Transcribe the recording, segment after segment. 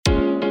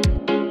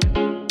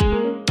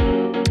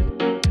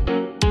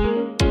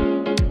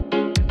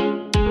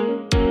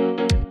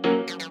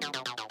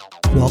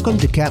Welcome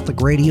to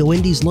Catholic Radio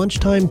Indy's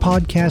Lunchtime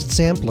Podcast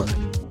Sampler.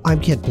 I'm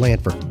Kent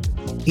Blanford.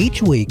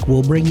 Each week,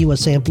 we'll bring you a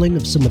sampling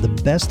of some of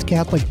the best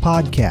Catholic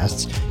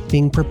podcasts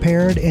being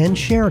prepared and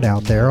shared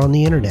out there on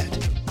the internet.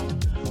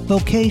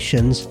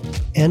 Vocations,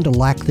 and a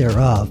lack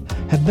thereof,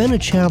 have been a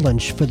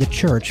challenge for the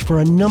Church for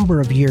a number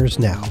of years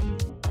now.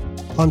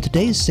 On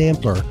today's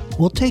sampler,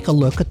 we'll take a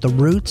look at the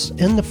roots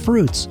and the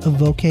fruits of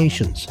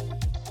vocations.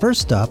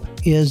 First up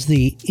is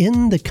the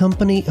In the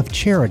Company of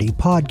Charity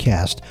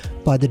podcast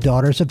by the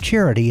Daughters of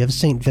Charity of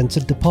St.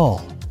 Vincent de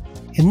Paul.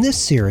 In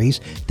this series,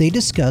 they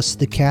discuss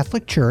the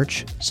Catholic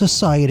Church,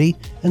 society,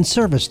 and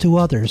service to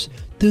others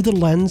through the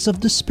lens of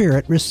the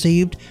spirit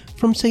received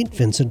from St.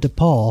 Vincent de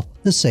Paul,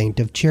 the Saint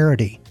of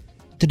Charity.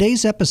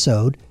 Today's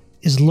episode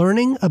is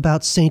learning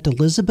about St.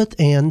 Elizabeth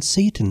Ann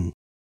Seton.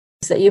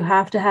 That you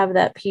have to have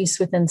that peace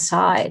within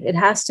inside. It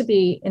has to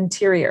be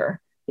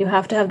interior. You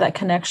have to have that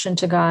connection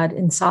to God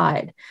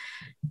inside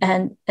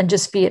and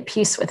just be at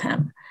peace with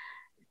him.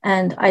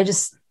 And I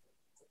just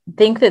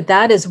think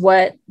that is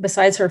what,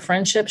 besides her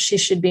friendship, she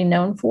should be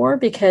known for,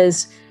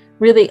 because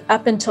really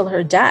up until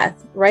her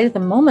death, right at the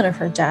moment of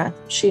her death,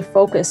 she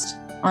focused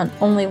on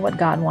only what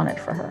God wanted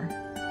for her.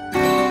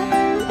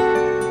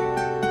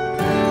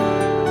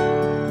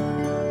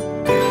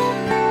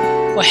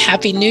 Well,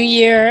 Happy New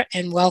Year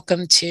and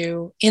welcome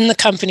to In the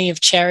Company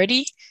of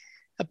Charity,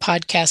 a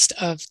podcast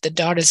of the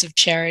Daughters of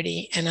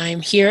Charity. And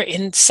I'm here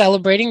in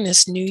celebrating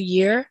this new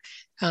year,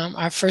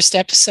 our first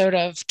episode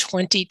of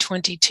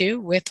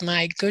 2022 with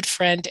my good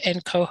friend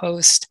and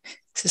co-host,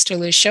 Sister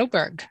Liz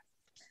Sjoberg.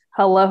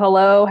 Hello,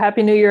 hello.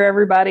 Happy New Year,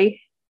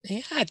 everybody.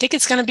 Yeah, I think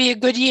it's going to be a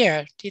good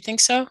year. Do you think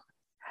so?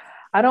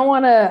 I don't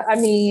want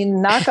to,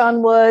 knock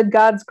on wood,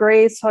 God's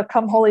grace,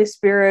 come Holy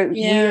Spirit.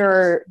 Yeah. We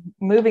are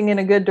moving in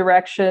a good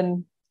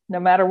direction. No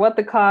matter what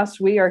the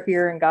cost, we are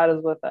here and God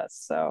is with us.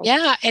 So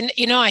yeah, and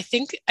I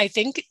think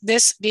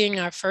this being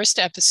our first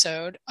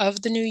episode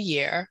of the new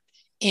year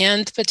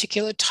and the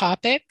particular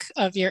topic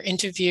of your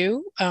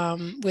interview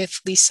with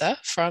Lisa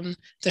from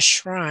the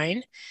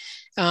Shrine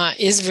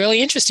is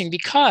really interesting,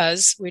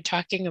 because we're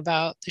talking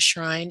about the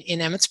Shrine in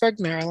Emmitsburg,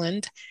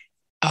 Maryland,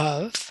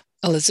 of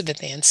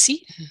Elizabeth Ann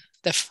Seton,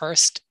 the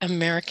first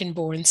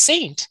American-born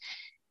saint.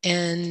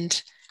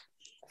 And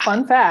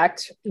fun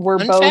fact, we're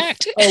both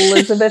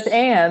Elizabeth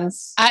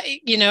Anns.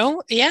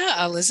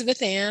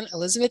 Elizabeth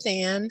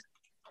Ann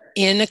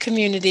in a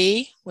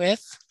community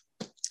with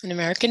an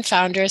American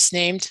foundress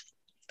named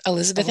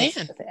Elizabeth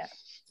Ann.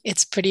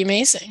 It's pretty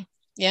amazing.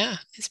 Yeah,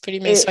 it's pretty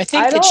amazing. So I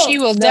think that she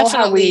will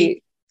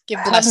definitely give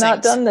blessings. I have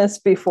not done this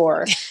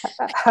before.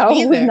 How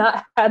have we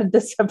not had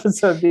this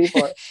episode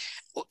before?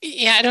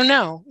 Yeah, I don't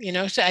know.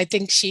 So I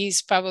think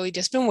she's probably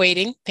just been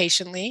waiting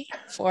patiently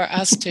for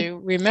us to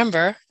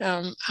remember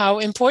how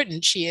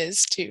important she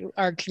is to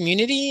our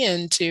community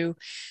and to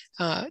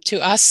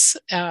us.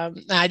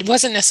 I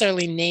wasn't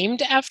necessarily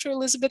named after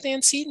Elizabeth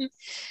Ann Seton,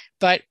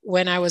 but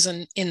when I was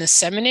in the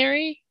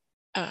seminary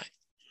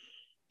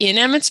in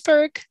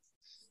Emmitsburg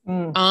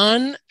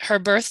on her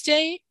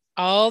birthday,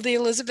 all the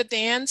Elizabeth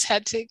Anns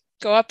had to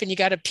go up, and you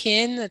got a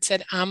pin that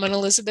said, "I'm an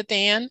Elizabeth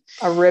Ann."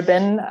 A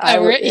ribbon. I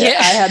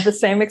had the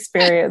same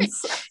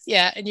experience.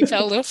 Yeah, and you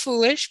felt a little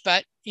foolish,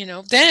 but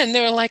then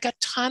there were like a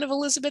ton of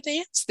Elizabeth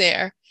Anns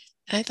there.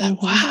 And I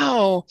thought,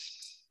 wow,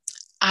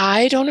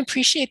 I don't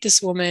appreciate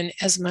this woman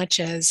as much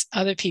as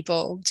other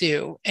people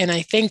do. And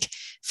I think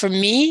for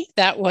me,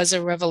 that was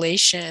a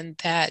revelation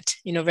that,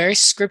 very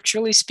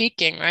scripturally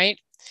speaking, right?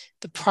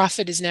 The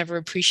prophet is never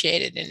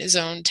appreciated in his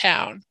own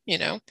town,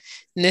 In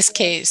this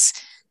case,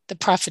 the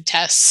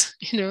prophetess,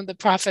 the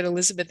prophet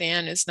Elizabeth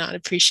Ann is not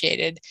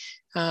appreciated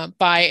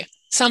by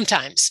some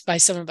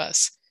of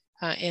us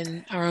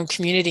in our own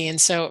community. And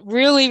so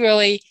really,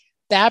 really,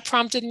 that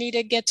prompted me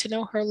to get to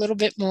know her a little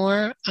bit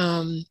more.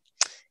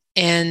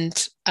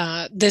 And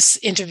this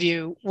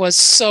interview was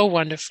so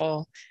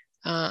wonderful.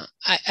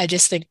 I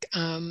just think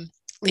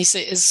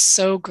Lisa is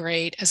so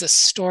great as a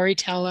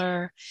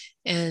storyteller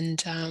and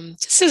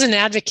just as an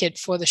advocate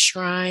for the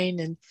Shrine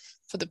and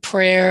for the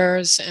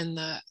prayers and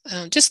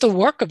just the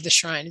work of the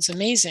Shrine is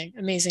amazing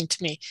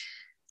to me.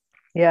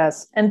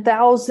 Yes, and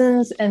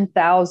thousands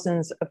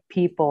of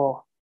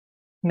people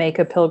make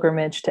a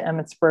pilgrimage to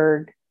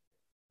Emmitsburg,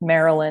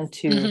 Maryland,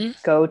 to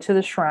go to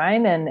the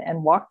Shrine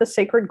and walk the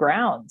sacred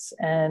grounds.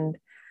 And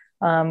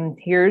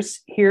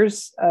here's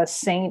a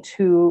saint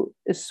who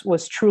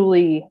was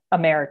truly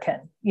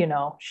American.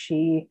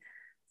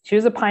 She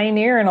was a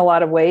pioneer in a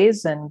lot of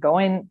ways, and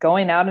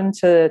going out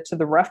into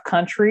the rough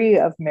country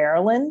of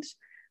Maryland,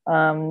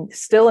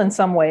 still in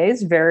some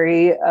ways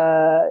very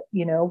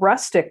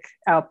rustic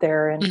out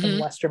there in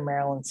Western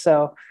Maryland.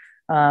 So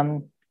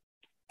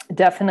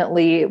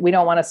definitely, we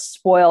don't want to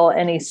spoil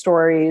any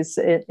stories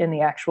in the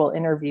actual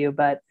interview,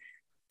 but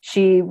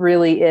she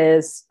really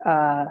is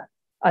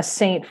a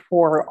saint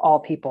for all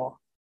people.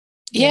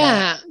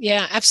 Yeah,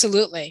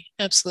 absolutely.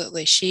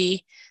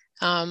 She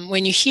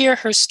when you hear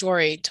her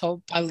story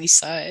told by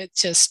Lisa,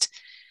 it's just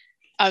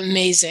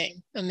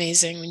amazing when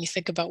you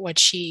think about what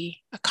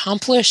she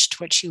accomplished,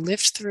 what she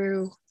lived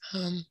through.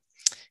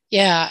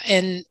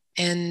 And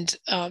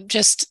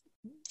just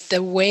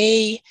the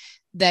way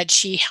that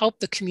she helped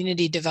the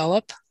community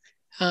develop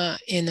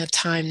in a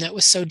time that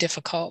was so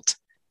difficult.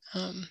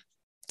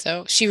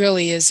 So she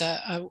really is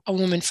a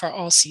woman for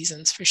all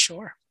seasons, for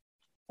sure.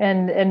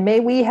 And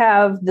may we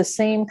have the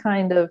same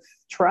kind of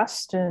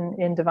trust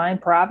in divine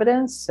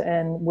providence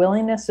and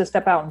willingness to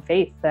step out in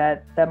faith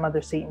that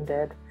Mother Seton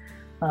did.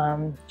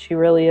 She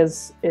really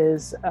is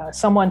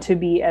someone to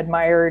be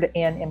admired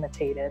and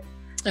imitated.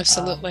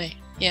 Absolutely.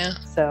 Yeah.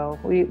 So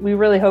we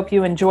really hope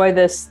you enjoy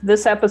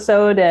this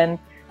episode, and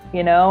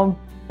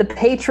the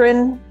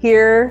patron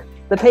here,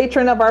 the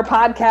patron of our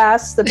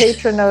podcast, the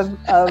patron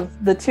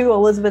of the two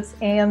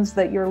Elizabeth Anns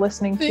that you're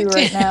listening to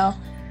right now.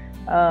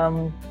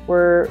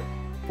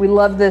 We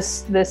love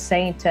this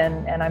saint,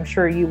 and I'm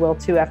sure you will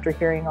too after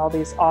hearing all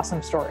these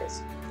awesome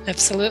stories.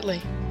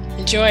 Absolutely.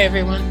 Enjoy,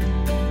 everyone.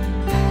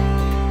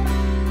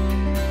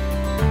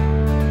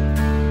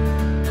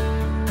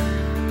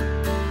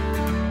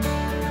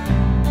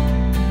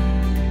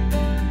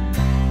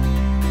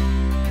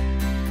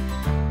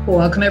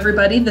 Welcome,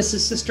 everybody. This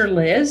is Sister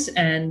Liz,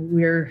 and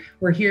we're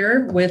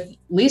here with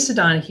Lisa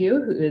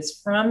Donahue, who is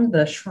from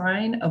the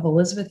Shrine of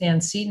Elizabeth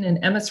Ann Seton in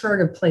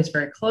Emmitsburg, a place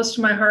very close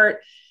to my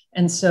heart.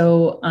 And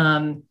so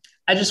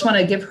I just want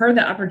to give her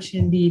the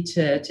opportunity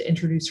to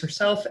introduce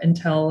herself and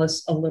tell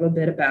us a little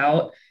bit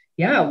about,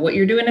 what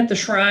you're doing at the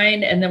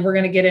Shrine. And then we're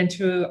going to get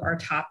into our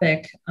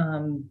topic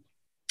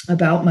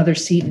about Mother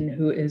Seton,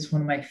 who is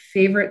one of my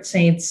favorite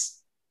saints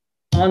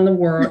in the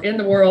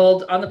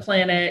world, on the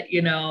planet,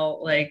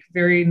 like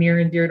very near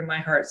and dear to my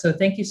heart. So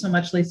thank you so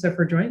much, Lisa,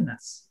 for joining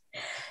us.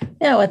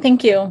 Yeah, well,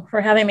 thank you for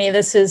having me.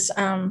 This is,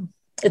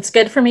 it's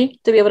good for me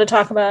to be able to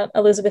talk about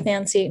Elizabeth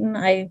Ann Seton.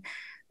 I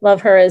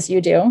love her as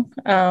you do,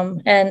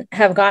 and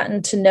have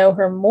gotten to know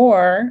her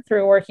more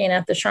through working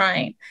at the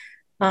Shrine.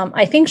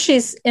 I think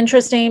she's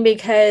interesting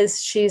because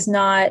she's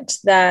not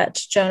that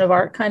Joan of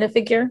Arc kind of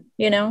figure.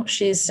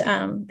 She's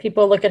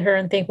people look at her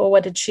and think, well,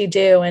 what did she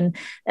do? And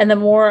the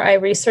more I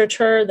research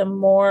her, the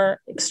more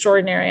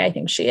extraordinary I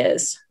think she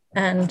is.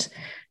 And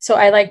so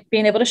I like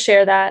being able to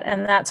share that.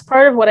 And that's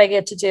part of what I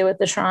get to do at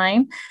the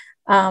Shrine.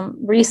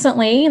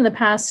 Recently, in the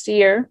past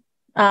year,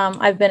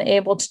 I've been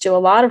able to do a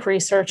lot of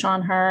research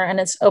on her, and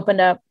it's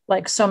opened up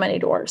like so many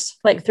doors,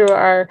 like through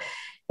our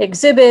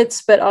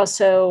exhibits, but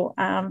also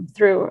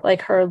through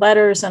like her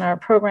letters and our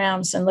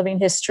programs and living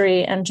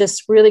history, and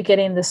just really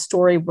getting the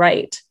story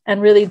right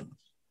and really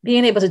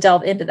being able to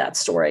delve into that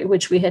story,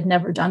 which we had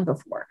never done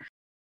before.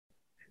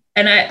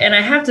 And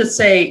I have to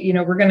say,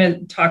 we're going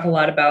to talk a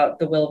lot about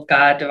the will of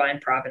God, divine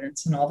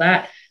providence, and all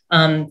that.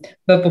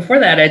 But before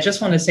that, I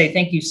just want to say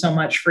thank you so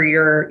much for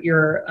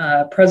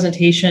your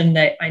presentation.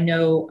 That I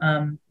know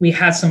we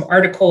had some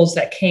articles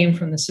that came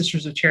from the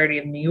Sisters of Charity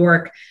of New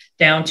York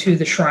down to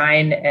the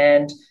Shrine,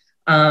 and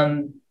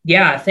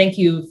thank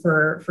you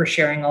for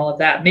sharing all of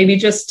that. Maybe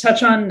just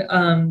touch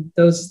on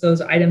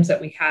those items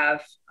that we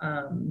have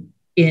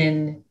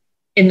in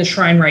the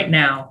Shrine right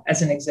now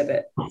as an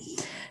exhibit.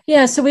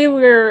 Yeah, so we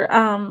were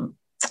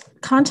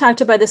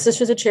contacted by the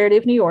Sisters of Charity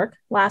of New York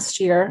last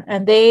year,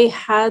 and they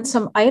had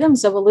some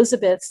items of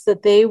Elizabeth's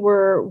that they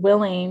were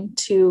willing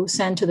to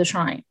send to the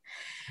Shrine.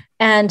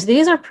 And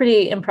these are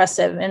pretty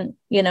impressive in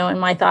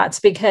my thoughts,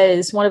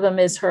 because one of them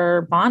is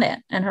her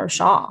bonnet and her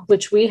shawl,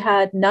 which we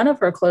had none of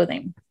her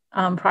clothing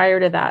prior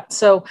to that.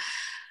 So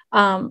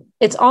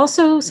it's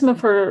also some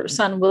of her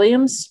son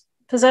William's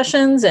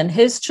possessions and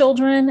his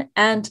children.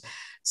 And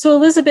so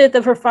Elizabeth,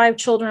 of her 5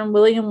 children,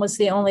 William was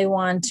the only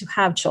one to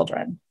have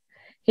children.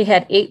 He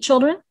had 8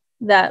 children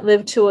that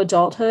lived to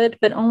adulthood,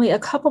 but only a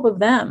couple of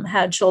them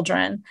had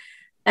children.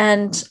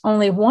 And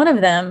only one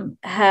of them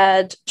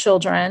had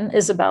children,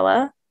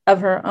 Isabella,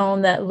 of her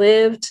own, that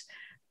lived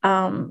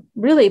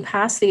really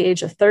past the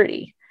age of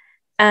 30.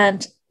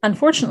 And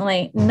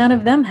unfortunately, none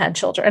of them had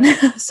children.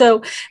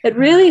 So it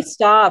really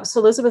stops.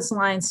 Elizabeth's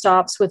line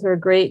stops with her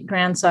great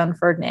grandson,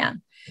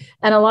 Ferdinand.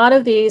 And a lot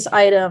of these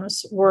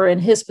items were in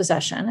his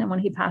possession. And when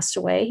he passed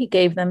away, he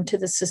gave them to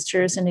the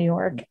sisters in New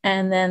York.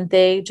 And then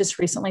they just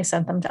recently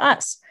sent them to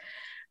us.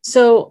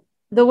 So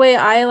the way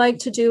I like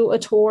to do a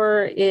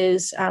tour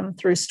is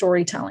through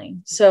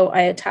storytelling. So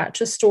I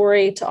attach a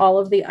story to all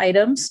of the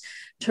items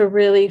to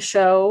really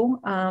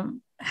show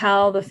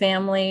how the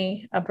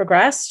family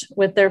progressed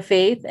with their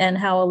faith, and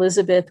how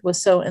Elizabeth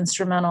was so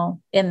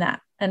instrumental in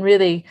that, and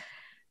really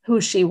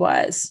who she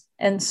was.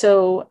 And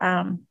so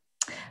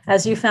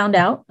as you found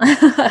out,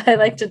 I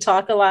like to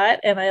talk a lot,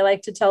 and I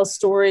like to tell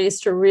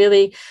stories to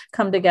really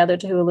come together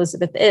to who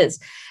Elizabeth is.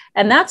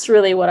 And that's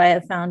really what I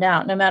have found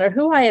out. No matter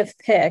who I have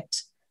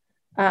picked,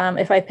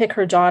 if I pick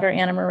her daughter,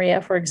 Anna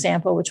Maria, for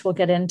example, which we'll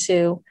get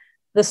into,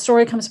 the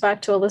story comes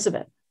back to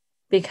Elizabeth,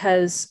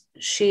 because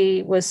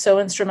she was so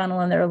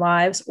instrumental in their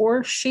lives,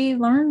 or she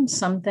learned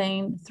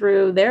something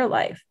through their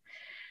life.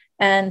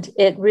 And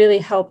it really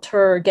helped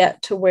her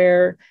get to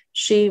where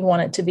she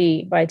wanted to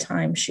be by the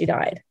time she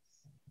died.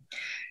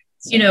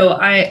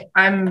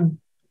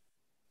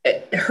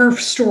 Her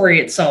story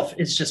itself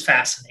is just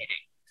fascinating.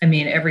 I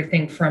mean,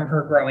 everything from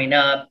her growing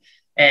up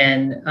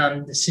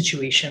and the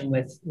situation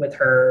with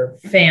her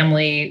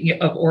family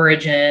of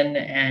origin,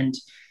 and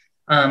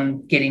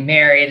getting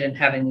married and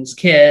having these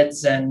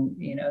kids, and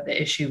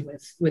the issue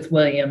with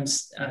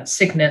William's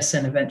sickness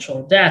and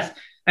eventual death.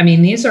 I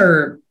mean, it's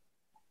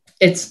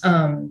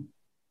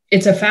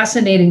a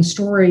fascinating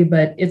story,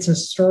 but it's a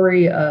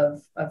story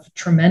of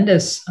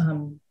tremendous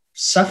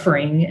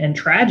suffering and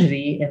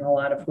tragedy in a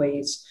lot of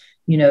ways,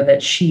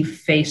 that she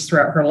faced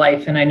throughout her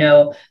life. And I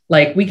know,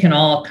 like, we can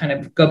all kind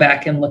of go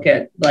back and look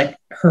at like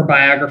her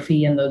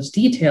biography and those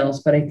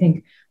details, but I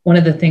think one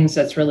of the things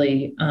that's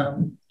really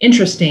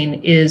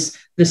interesting is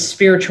the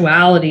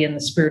spirituality and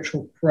the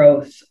spiritual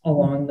growth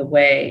along the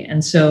way.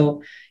 And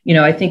so,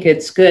 I think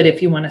it's good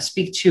if you want to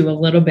speak to a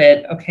little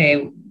bit,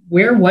 okay,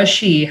 where was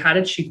she? How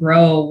did she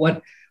grow?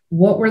 What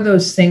were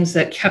those things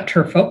that kept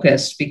her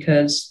focused?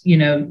 Because,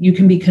 you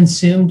can be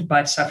consumed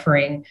by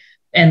suffering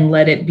and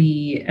let it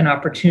be an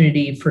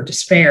opportunity for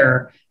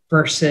despair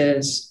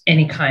versus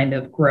any kind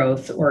of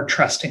growth or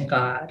trust in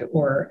God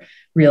or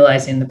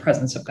realizing the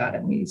presence of God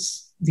in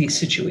these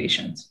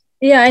situations.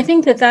 Yeah, I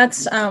think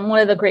that's one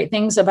of the great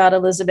things about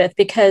Elizabeth,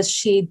 because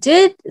she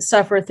did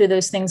suffer through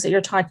those things that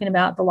you're talking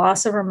about. The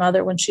loss of her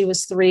mother when she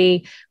was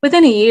 3.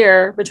 Within a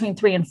year, between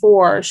 3 and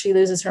 4, she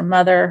loses her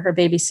mother, her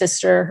baby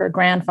sister, her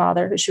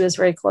grandfather, who she was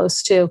very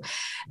close to.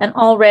 And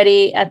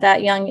already at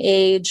that young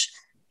age,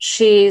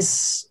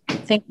 she's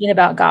thinking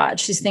about God.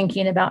 She's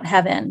thinking about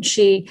heaven.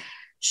 She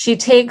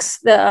takes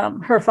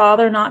her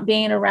father not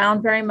being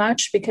around very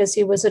much because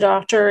he was a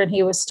doctor and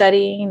he was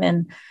studying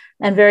and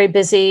very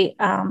busy,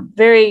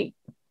 very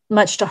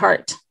much to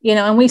heart,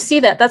 and we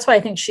see that. That's why I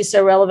think she's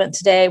so relevant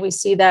today. We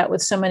see that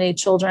with so many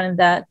children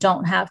that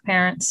don't have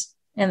parents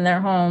in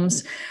their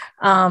homes,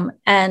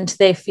 and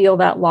they feel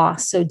that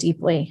loss so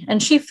deeply.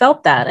 And she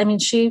felt that. I mean,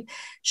 she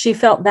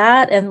felt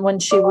that. And when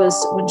she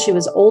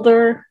was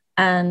older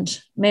and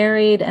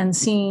married and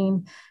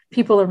seeing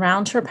people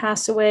around her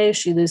pass away,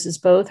 she loses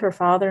both her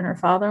father and her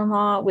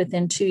father-in-law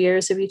within 2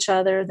 years of each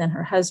other, then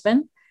her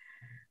husband.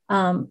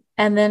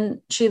 And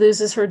then she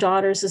loses her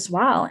daughters as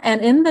well. And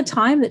in the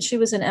time that she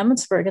was in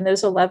Emmitsburg, in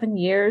those 11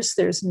 years,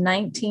 there's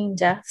 19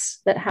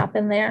 deaths that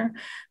happen there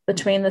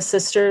between the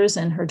sisters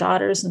and her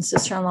daughters and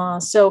sister-in-law.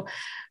 So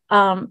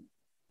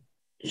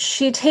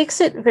she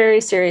takes it very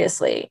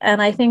seriously.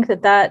 And I think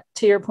that,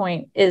 to your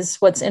point, is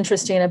what's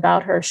interesting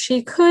about her.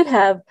 She could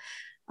have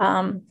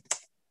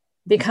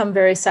become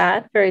very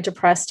sad, very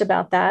depressed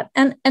about that.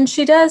 And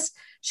she does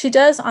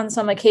on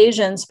some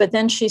occasions, but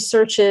then she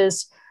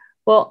searches,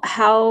 well,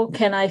 how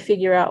can I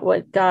figure out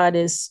what God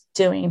is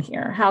doing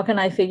here? How can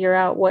I figure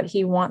out what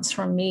he wants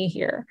from me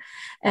here?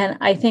 And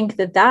I think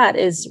that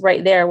is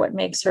right there what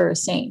makes her a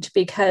saint,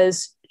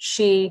 because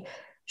she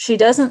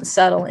doesn't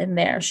settle in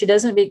there. She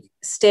doesn't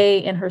stay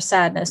in her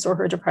sadness or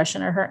her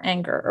depression or her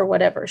anger or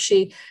whatever.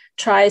 She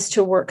tries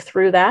to work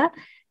through that.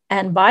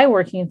 And by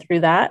working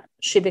through that,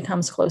 she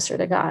becomes closer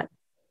to God.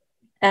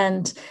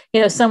 And,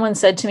 someone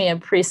said to me, a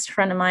priest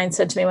friend of mine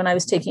said to me when I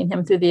was taking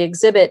him through the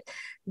exhibit,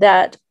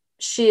 that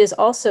she is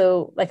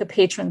also like a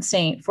patron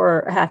saint for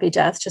a happy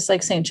death, just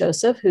like St.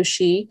 Joseph, who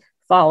she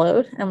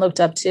followed and looked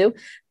up to,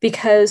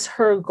 because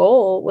her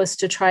goal was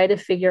to try to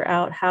figure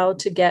out how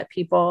to get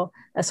people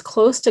as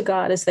close to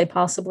God as they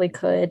possibly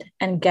could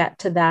and get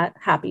to that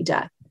happy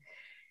death.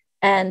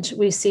 And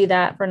we see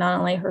that for not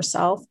only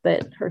herself,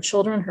 but her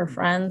children, her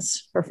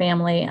friends, her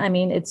family. I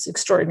mean, it's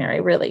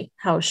extraordinary, really,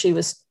 how she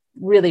was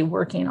really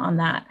working on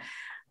that.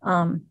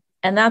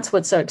 And that's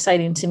what's so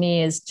exciting to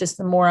me, is just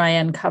the more I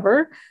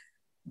uncover,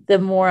 the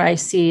more I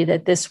see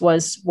that this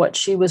was what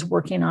she was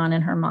working on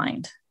in her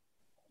mind.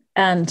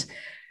 And,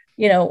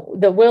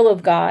 the will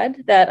of God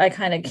that I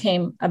kind of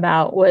came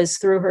about was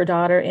through her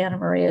daughter, Anna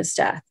Maria's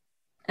death.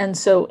 And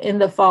so in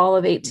the fall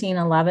of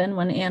 1811,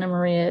 when Anna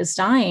Maria is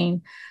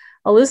dying,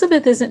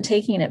 Elizabeth isn't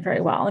taking it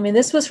very well. I mean,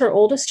 this was her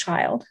oldest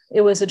child.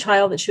 It was a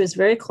child that she was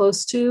very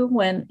close to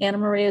when Anna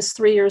Maria is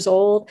 3 years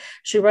old.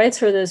 She writes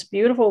her this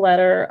beautiful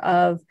letter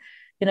of,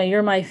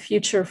 you're my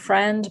future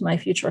friend, my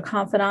future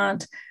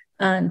confidant.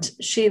 And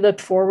she looked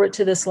forward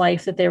to this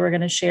life that they were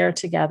going to share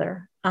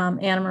together.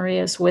 Anna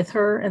Maria is with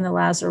her in the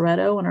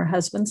lazaretto when her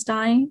husband's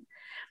dying.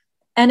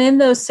 And in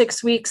those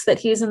 6 weeks that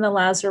he's in the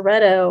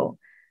lazaretto,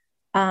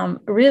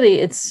 really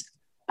it's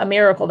a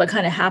miracle that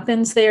kind of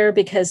happens there,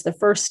 because the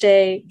first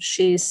day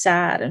she's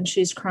sad and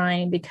she's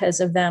crying because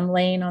of them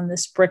laying on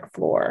this brick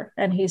floor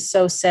and he's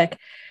so sick.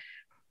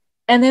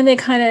 And then they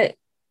kind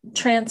of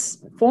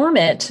transform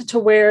it to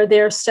where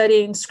they're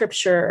studying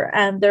scripture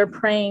and they're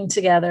praying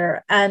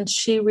together. And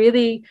she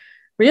really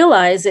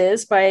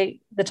realizes by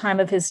the time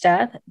of his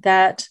death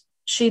that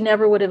she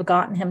never would have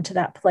gotten him to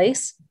that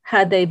place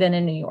had they been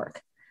in New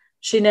York.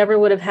 She never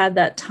would have had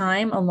that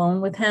time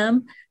alone with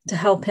him to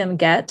help him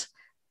get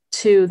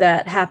to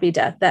that happy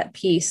death, that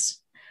peace,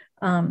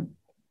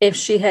 if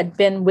she had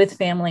been with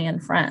family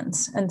and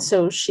friends. And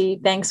so she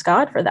thanks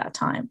God for that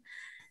time.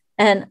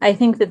 And I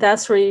think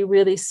that's where you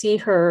really see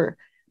her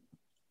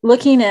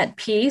looking at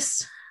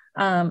peace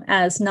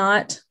as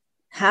not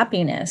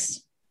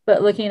happiness,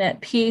 but looking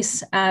at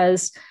peace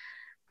as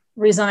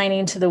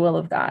resigning to the will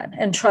of God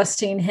and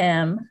trusting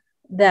him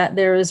that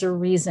there is a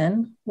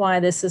reason why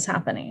this is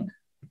happening.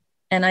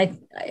 And I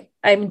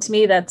mean, to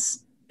me,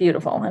 that's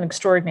beautiful and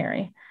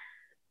extraordinary,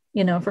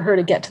 for her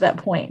to get to that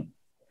point.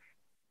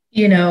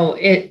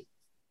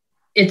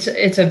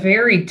 It's a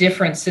very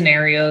different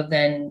scenario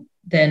than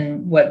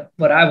what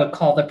I would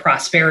call the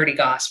prosperity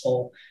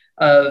gospel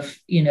of,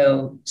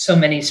 so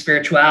many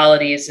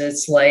spiritualities.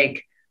 It's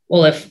like,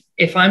 well,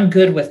 if I'm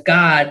good with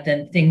God,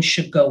 then things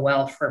should go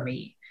well for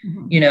me.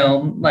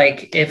 Mm-hmm.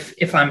 Like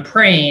if I'm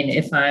praying,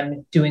 if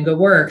I'm doing good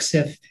works,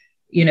 if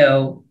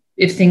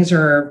things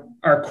are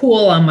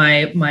cool on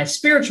my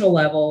spiritual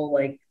level,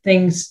 like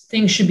things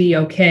should be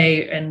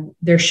okay. And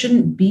there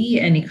shouldn't be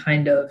any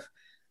kind of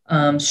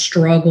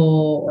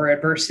struggle or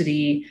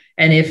adversity.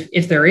 And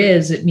if there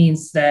is, it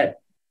means that,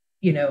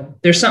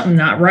 there's something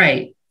not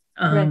right.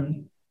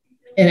 Right.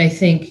 And I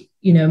think,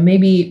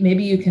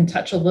 maybe you can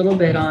touch a little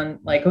bit on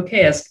like,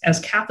 okay, as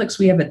Catholics,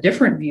 we have a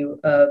different view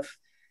of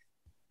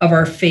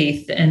our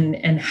faith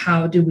and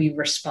how do we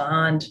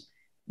respond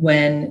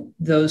when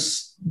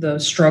those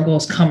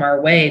struggles come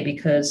our way?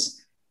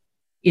 Because,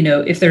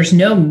 if there's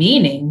no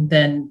meaning,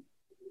 then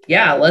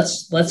yeah,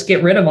 let's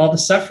get rid of all the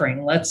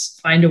suffering. Let's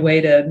find a way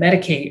to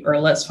medicate, or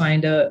let's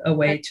find a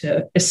way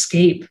to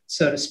escape,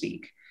 so to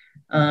speak.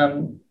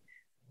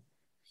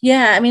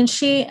 Yeah, I mean,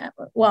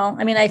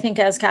 I think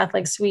as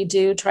Catholics, we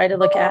do try to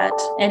look at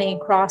any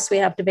cross we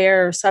have to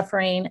bear or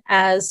suffering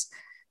as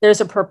there's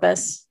a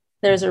purpose.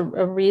 There's a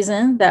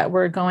reason that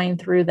we're going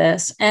through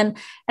this. And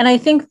I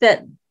think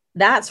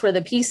that's where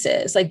the peace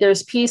is. Like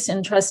there's peace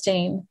in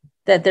trusting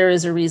that there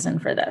is a reason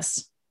for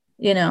this,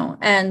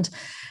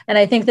 and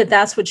I think that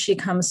that's what she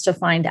comes to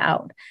find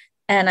out.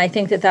 And I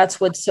think that that's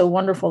what's so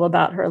wonderful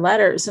about her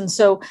letters. And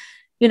so,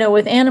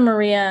 with Anna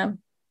Maria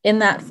in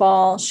that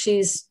fall,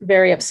 she's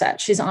very upset.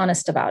 She's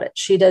honest about it.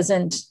 She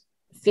doesn't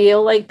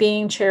feel like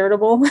being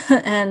charitable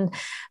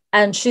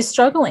and she's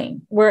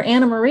struggling, where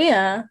Anna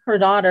Maria, her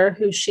daughter,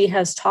 who she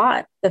has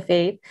taught the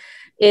faith,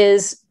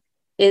 is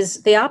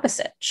the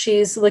opposite.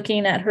 She's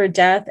looking at her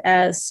death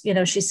as,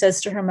 she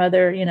says to her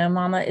mother,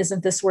 Mama,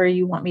 isn't this where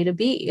you want me to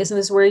be? Isn't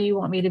this where you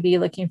want me to be,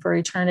 looking for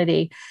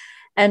eternity?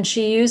 And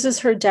she uses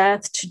her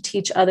death to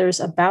teach others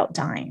about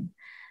dying.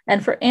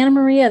 And for Anna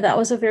Maria, that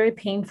was a very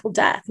painful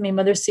death. I mean,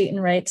 Mother Seton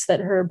writes that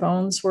her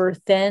bones were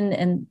thin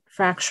and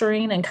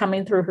fracturing and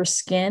coming through her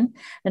skin,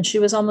 and she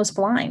was almost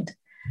blind.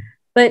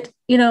 But,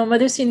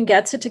 Mother Seton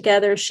gets it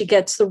together. She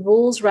gets the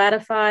rules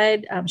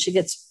ratified. She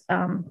gets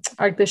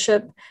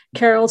Archbishop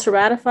Carroll to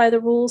ratify the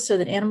rules so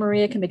that Anna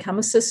Maria can become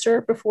a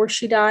sister before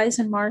she dies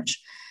in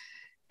March.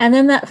 And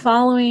then that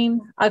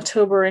following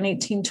October in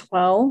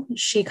 1812,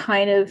 she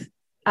kind of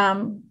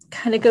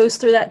goes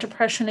through that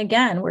depression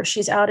again, where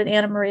she's out at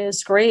Anna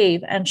Maria's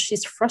grave and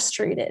she's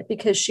frustrated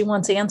because she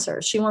wants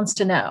answers. She wants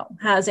to know,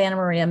 has Anna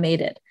Maria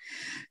made it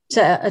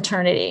to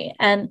eternity?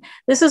 And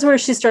this is where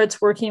she starts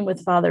working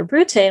with Father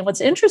Brute. And what's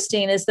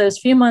interesting is those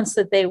few months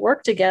that they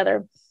work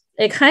together,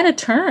 it kind of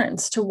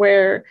turns to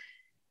where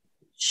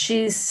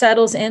she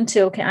settles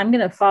into, okay, I'm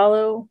going to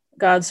follow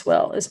God's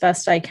will as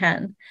best I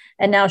can.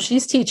 And now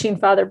she's teaching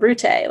Father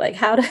Brute, like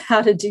how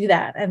to do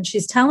that. And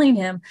she's telling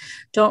him,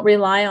 don't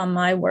rely on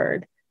my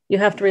word. You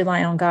have to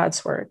rely on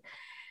God's word.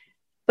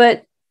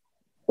 But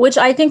which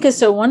I think is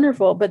so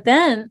wonderful. But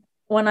then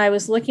when I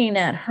was looking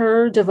at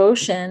her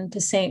devotion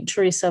to Saint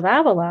Teresa of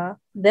Avila,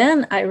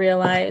 then I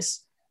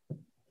realized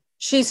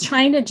she's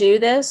trying to do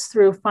this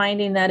through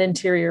finding that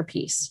interior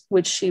peace,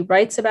 which she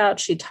writes about,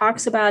 she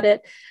talks about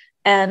it.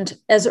 And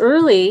as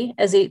early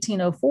as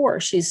 1804,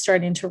 she's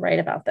starting to write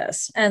about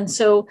this. And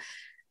so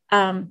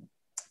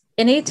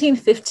in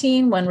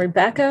 1815, when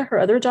Rebecca, her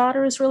other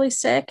daughter, is really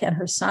sick and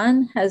her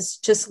son has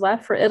just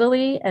left for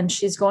Italy and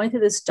she's going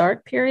through this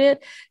dark period,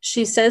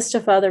 she says to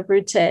Father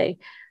Brute,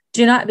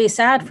 do not be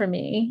sad for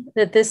me,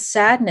 that this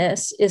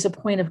sadness is a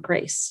point of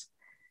grace.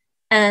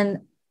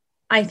 And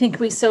I think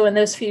in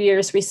those few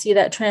years, we see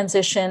that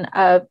transition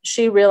of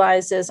she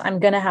realizes I'm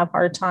going to have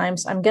hard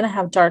times, I'm going to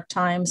have dark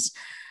times,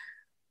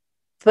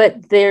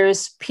 but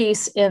there's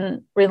peace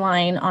in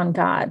relying on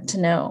God to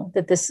know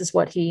that this is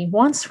what he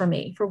wants for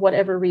me for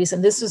whatever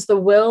reason. This is the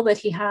will that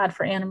he had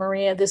for Anna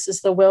Maria. This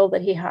is the will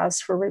that he has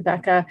for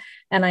Rebecca.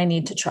 And I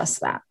need to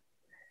trust that.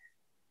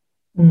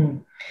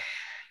 Mm.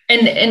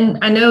 And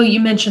I know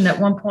you mentioned at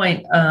one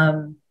point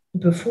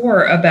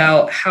before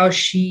about how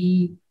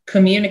she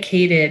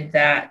communicated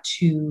that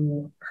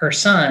to her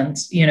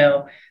sons,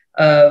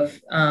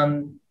 of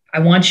I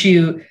want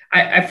you,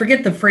 I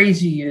forget the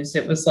phrase you used.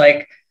 It was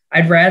like,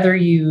 I'd rather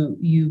you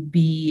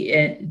be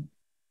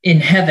in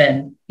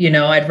heaven,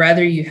 I'd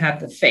rather you have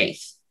the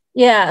faith.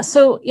 Yeah.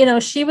 So,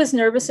 she was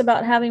nervous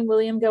about having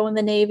William go in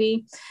the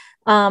Navy.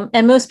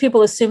 And most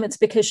people assume it's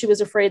because she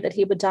was afraid that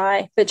he would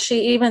die. But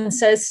she even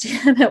says to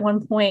him at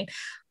one point,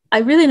 I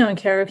really don't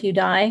care if you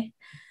die.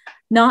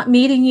 Not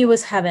meeting you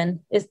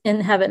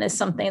in heaven is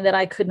something that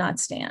I could not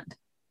stand.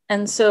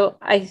 And so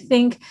I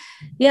think,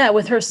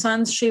 with her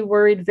sons, she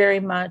worried very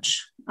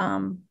much,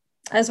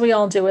 as we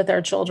all do with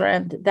our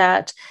children,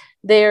 that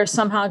they are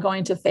somehow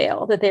going to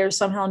fail, that they are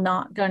somehow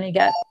not going to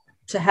get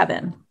to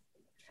heaven.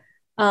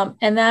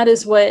 And that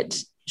is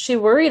what she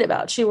worried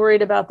about. She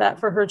worried about that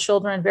for her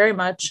children very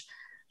much.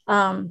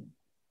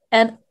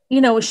 And,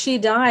 she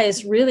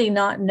dies really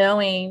not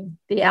knowing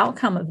the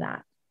outcome of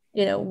that.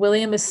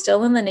 William is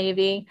still in the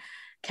Navy.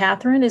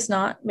 Catherine is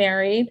not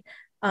married.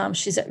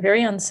 She's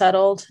very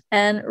unsettled.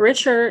 And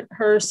Richard,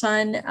 her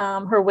son,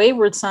 her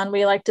wayward son,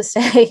 we like to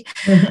say,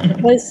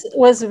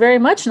 was very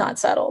much not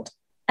settled.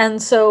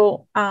 And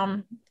so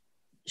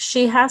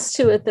she has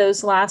to, at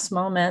those last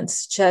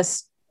moments,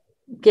 just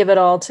give it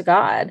all to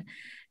God.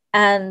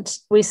 And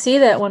we see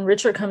that when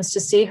Richard comes to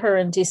see her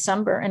in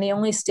December, and he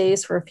only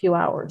stays for a few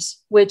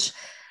hours, which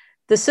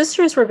the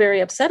sisters were very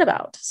upset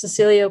about.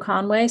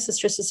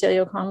 Sister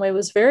Cecilia Conway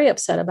was very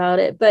upset about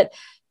it. But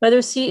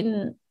Mother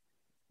Seton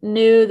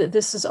knew that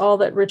this is all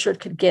that Richard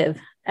could give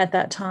at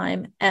that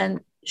time. And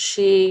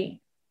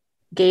she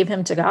gave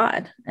him to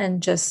God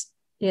and just,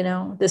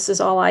 this is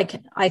all I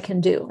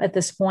can do at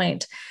this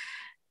point.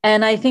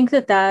 And I think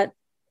that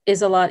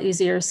is a lot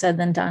easier said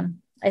than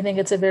done. I think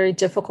it's a very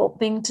difficult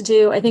thing to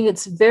do. I think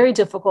it's very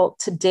difficult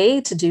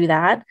today to do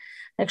that.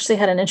 I actually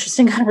had an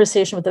interesting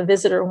conversation with a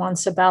visitor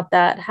once about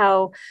that,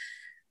 how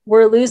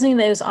we're losing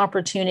those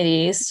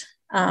opportunities.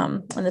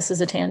 And this is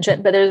a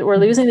tangent, but we're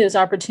losing those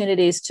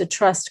opportunities to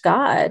trust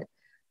God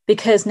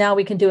because now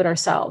we can do it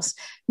ourselves.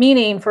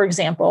 Meaning, for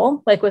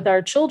example, like with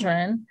our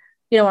children,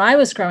 when I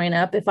was growing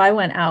up, if I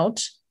went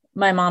out,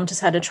 my mom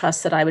just had to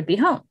trust that I would be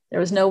home. There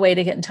was no way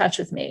to get in touch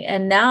with me.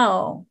 And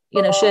now,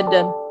 she had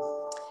to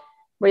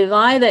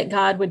rely that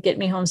God would get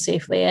me home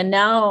safely. And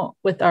now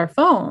with our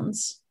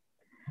phones,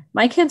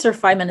 my kids are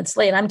 5 minutes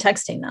late. I'm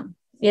texting them,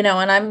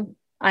 and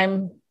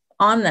I'm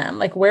on them.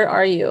 Like, where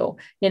are you?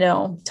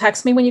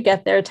 Text me when you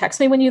get there, text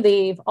me when you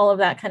leave, all of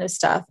that kind of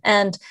stuff.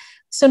 And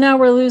so now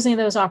we're losing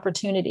those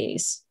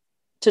opportunities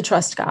to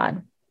trust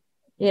God,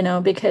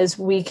 because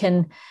we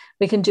can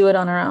do it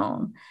on our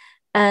own.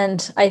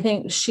 And I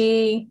think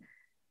she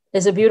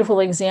is a beautiful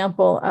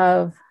example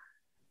of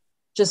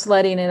just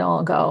letting it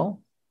all go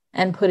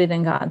and put it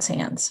in God's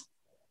hands.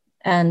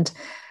 And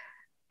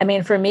I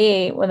mean, for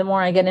me, the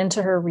more I get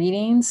into her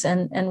readings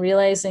and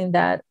realizing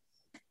that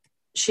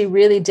she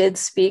really did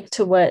speak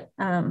to what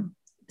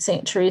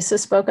St. Teresa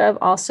spoke of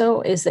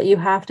also, is that you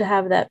have to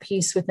have that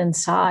peace within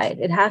inside.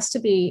 It has to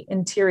be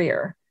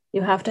interior.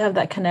 You have to have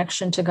that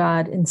connection to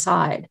God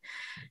inside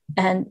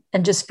and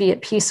just be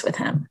at peace with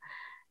him.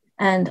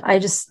 And I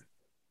just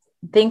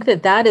think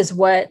that is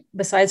what,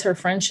 besides her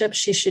friendship,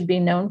 she should be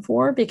known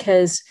for,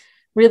 because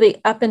really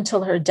up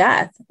until her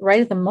death,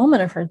 right at the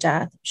moment of her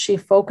death, she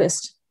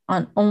focused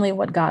on only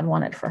what God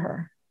wanted for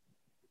her.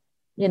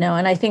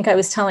 And I think I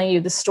was telling you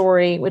the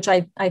story, which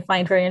I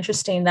find very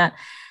interesting, that,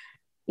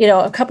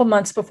 a couple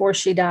months before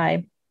she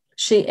died,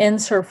 she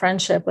ends her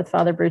friendship with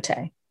Father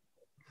Brute.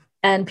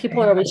 And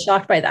people are always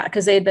shocked by that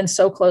because they had been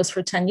so close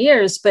for 10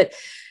 years. But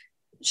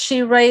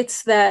she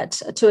writes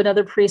that to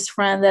another priest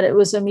friend, that it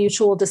was a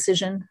mutual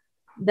decision,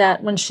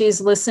 that when she's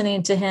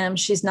listening to him,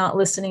 she's not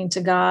listening to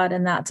God.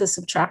 And that's a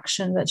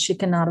subtraction that she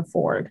cannot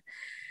afford.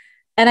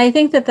 And I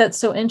think that that's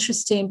so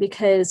interesting,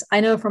 because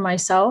I know for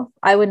myself,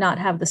 I would not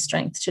have the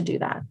strength to do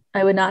that.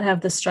 I would not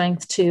have the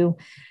strength to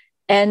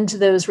end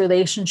those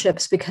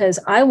relationships, because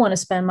I want to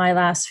spend my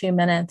last few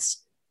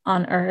minutes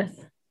on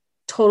earth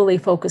totally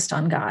focused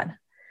on God.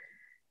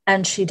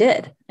 And she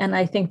did. And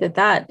I think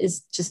that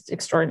is just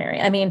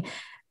extraordinary. I mean,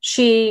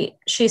 she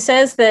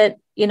says that,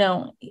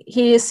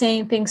 he is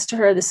saying things to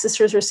her, the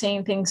sisters are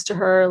saying things to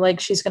her, like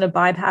she's going to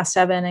bypass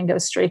heaven and go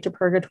straight to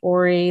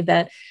purgatory,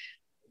 that,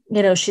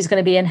 she's going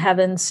to be in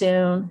heaven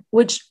soon,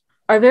 which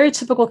are very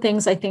typical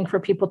things, I think, for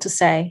people to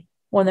say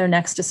when they're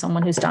next to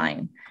someone who's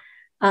dying.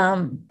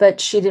 But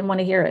she didn't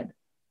want to hear it.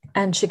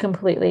 And she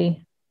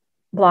completely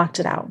blocked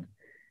it out.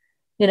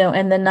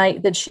 And the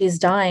night that she's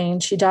dying,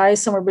 she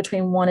dies somewhere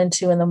between 1 and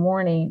 2 in the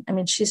morning. I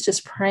mean, she's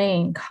just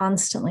praying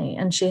constantly,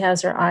 and she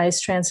has her eyes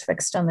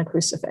transfixed on the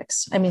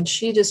crucifix. I mean,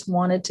 she just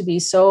wanted to be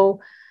so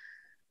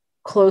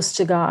close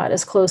to God,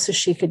 as close as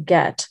she could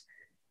get.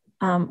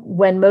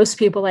 When most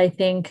people, I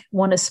think,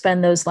 want to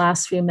spend those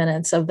last few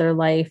minutes of their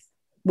life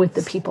with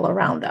the people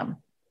around them,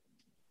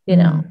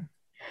 and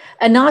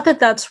not that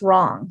that's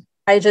wrong.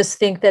 I just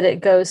think that it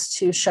goes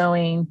to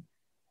showing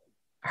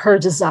her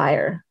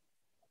desire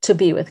to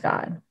be with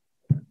God.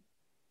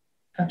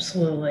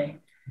 Absolutely.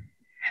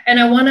 And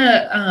I want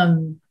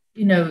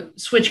to,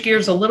 switch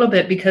gears a little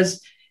bit,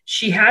 because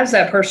she has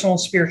that personal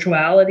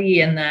spirituality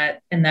and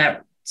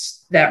that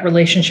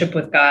relationship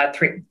with God,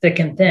 thick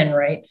and thin,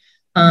 right?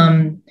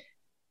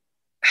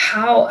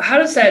 How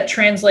does that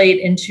translate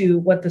into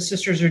what the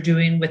sisters are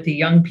doing with the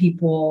young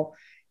people,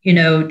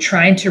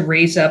 trying to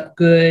raise up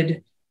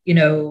good,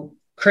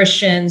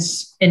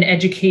 Christians in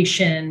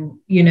education,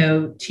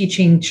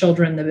 teaching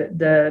children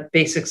the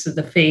basics of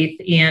the faith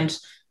and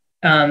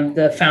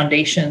the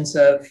foundations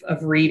of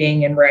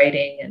reading and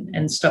writing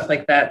and stuff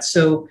like that.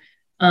 So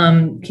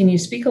can you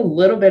speak a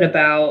little bit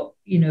about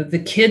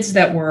the kids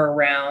that were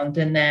around,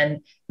 and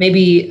then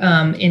maybe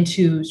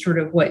into sort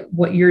of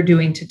what you're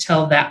doing to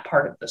tell that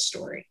part of the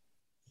story.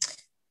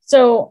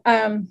 So,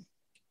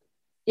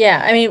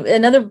 yeah, I mean,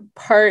 another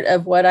part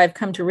of what I've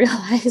come to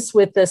realize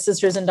with the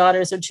Sisters and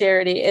Daughters of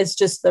Charity is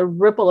just the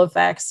ripple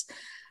effects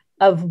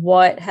of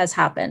what has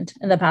happened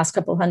in the past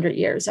couple hundred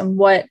years, and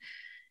what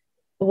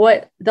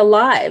the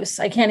lives,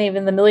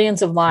 the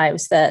millions of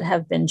lives that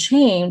have been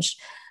changed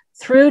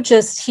through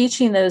just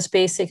teaching those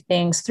basic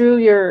things, through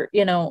your,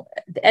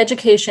 the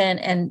education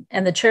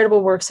and the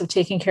charitable works of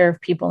taking care of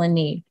people in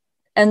need.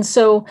 And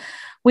so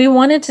we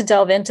wanted to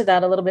delve into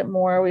that a little bit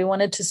more. We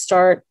wanted to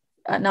start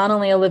not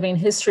only a living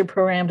history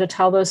program to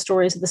tell those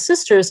stories of the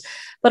sisters,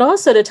 but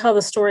also to tell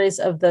the stories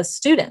of the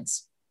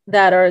students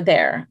that are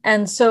there.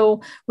 And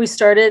so we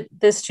started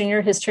this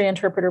junior history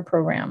interpreter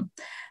program.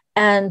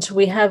 And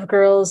we have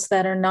girls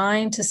that are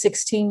 9 to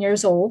 16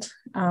 years old.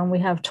 We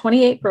have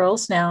 28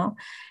 girls now.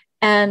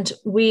 And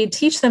we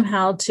teach them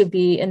how to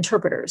be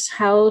interpreters,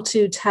 how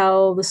to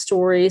tell the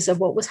stories of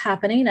what was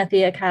happening at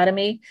the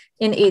academy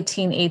in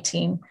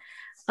 1818.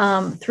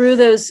 Through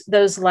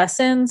those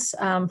lessons,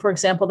 for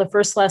example, the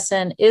first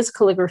lesson is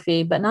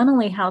calligraphy, but not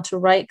only how to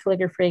write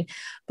calligraphy,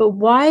 but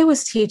why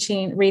was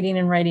teaching reading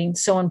and writing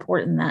so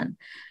important then?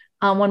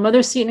 When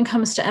Mother Seton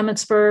comes to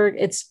Emmitsburg,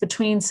 it's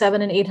between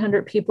 700 and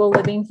 800 people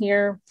living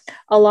here.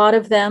 A lot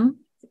of them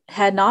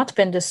had not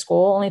been to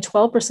school. Only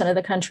 12% of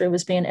the country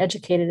was being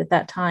educated at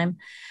that time.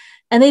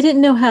 And they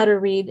didn't know how to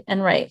read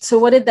and write. So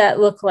what did that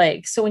look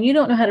like? So when you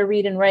don't know how to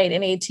read and write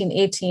in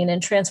 1818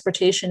 and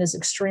transportation is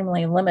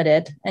extremely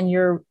limited and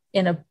you're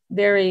in a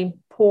very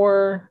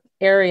poor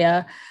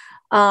area,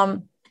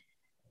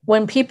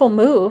 when people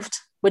moved,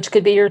 which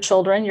could be your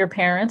children, your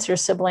parents, your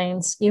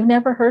siblings, you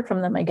never heard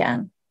from them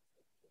again.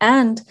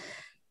 And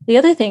the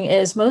other thing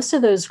is most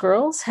of those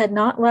girls had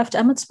not left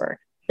Emmitsburg.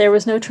 There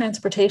was no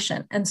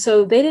transportation. And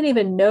so they didn't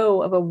even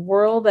know of a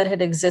world that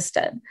had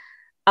existed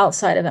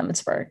outside of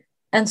Emmitsburg.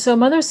 And so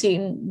Mother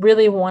Seton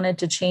really wanted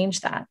to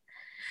change that.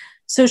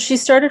 So she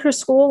started her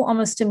school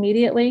almost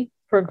immediately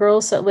for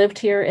girls that lived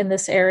here in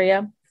this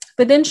area.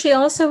 But then she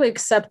also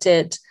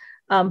accepted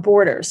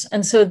boarders.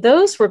 And so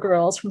those were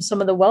girls from some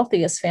of the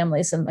wealthiest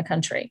families in the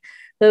country.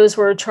 Those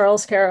were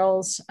Charles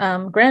Carroll's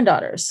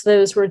granddaughters.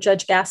 Those were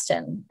Judge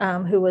Gaston,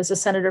 who was a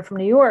senator from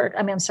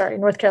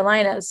North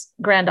Carolina's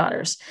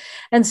granddaughters.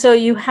 And so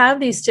you have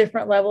these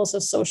different levels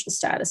of social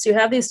status. You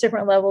have these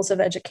different levels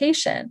of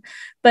education.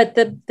 But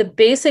the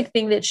basic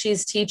thing that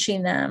she's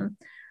teaching them,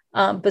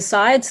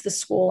 besides the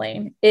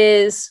schooling,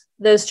 is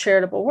those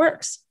charitable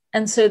works.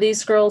 And so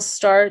these girls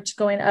start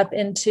going up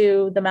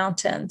into the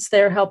mountains.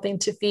 They're helping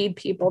to feed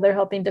people. They're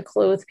helping to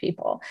clothe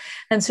people.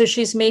 And so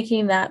she's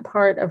making that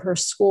part of her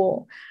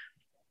school.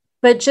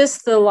 But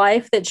just the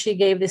life that she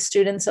gave the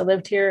students that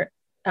lived here,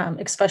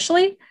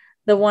 especially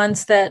the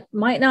ones that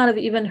might not have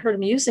even heard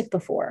music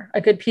before,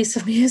 a good piece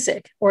of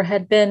music, or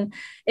had been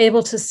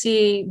able to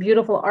see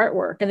beautiful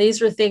artwork. And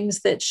these are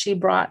things that she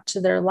brought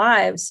to their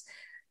lives,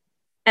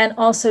 and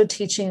also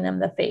teaching them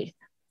the faith.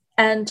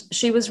 And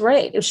she was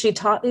right. If she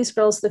taught these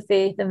girls the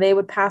faith, and they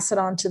would pass it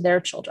on to their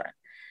children.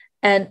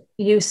 And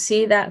you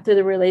see that through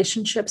the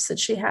relationships that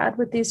she had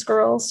with these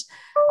girls.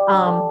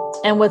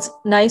 And what's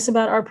nice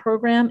about our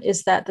program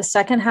is that the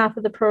second half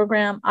of the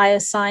program, I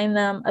assign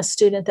them a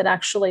student that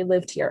actually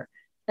lived here.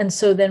 And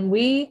so then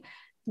we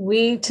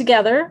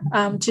together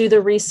do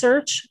the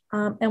research,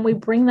 and we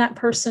bring that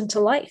person to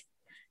life.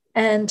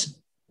 And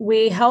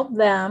we help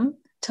them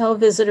tell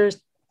visitors,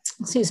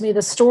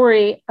 the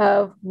story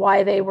of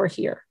why they were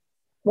here,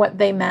 what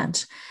they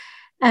meant,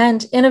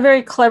 and in a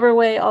very clever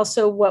way,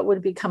 also what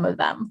would become of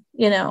them.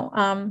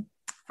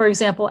 For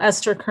example,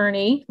 Esther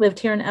Kearney lived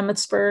here in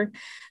Emmitsburg.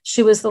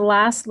 She was the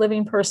last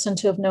living person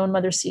to have known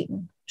Mother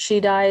Seton.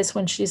 She dies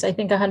when she's, I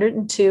think,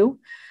 102.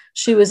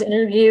 She was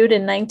interviewed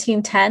in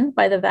 1910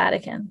 by the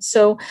Vatican.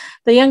 So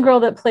the young girl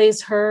that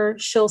plays her,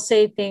 she'll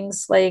say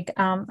things like,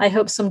 I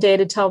hope someday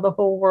to tell the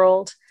whole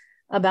world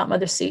about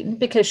Mother Seton,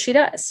 because she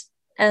does.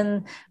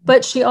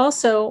 But she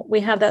also,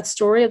 we have that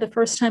story of the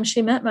first time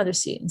she met Mother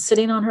Seton,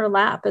 sitting on her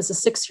lap as a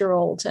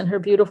 6-year-old and her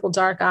beautiful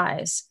dark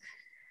eyes.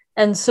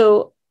 And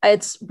so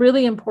it's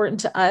really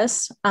important to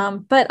us.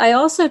 But I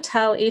also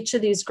tell each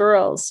of these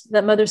girls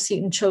that Mother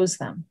Seton chose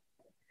them,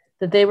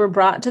 that they were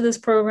brought to this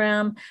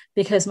program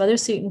because Mother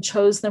Seton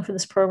chose them for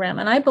this program.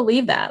 And I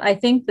believe that. I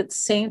think that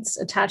saints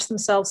attach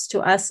themselves to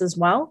us as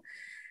well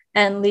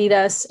and lead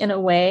us in a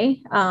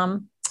way.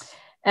 And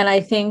I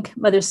think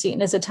Mother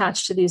Seton is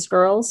attached to these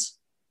girls.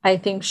 I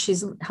think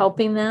she's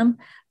helping them.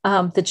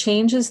 The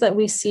changes that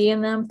we see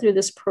in them through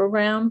this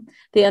program,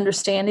 the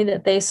understanding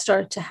that they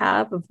start to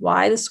have of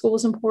why the school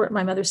was important,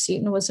 my Mother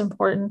Seton was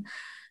important,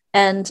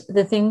 and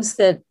the things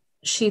that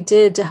she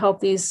did to help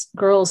these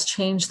girls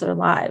change their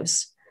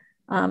lives.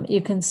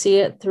 You can see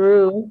it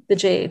through the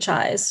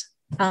JHIs.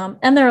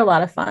 And they're a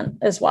lot of fun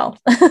as well.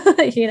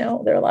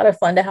 They're a lot of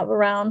fun to have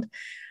around.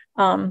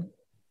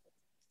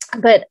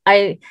 But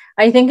I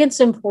think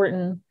it's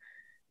important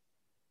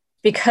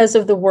because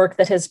of the work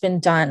that has been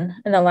done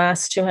in the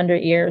last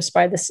 200 years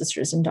by the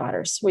Sisters and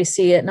Daughters. We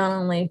see it not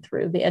only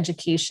through the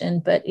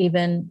education, but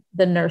even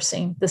the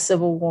nursing, the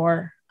Civil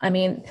War. I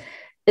mean,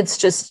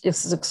 it's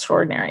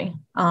extraordinary.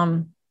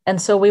 And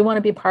so we want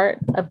to be part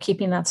of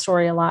keeping that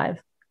story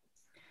alive.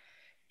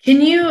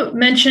 Can you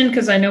mention,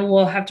 because I know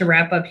we'll have to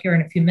wrap up here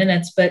in a few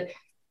minutes, but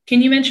can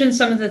you mention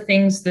some of the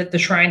things that the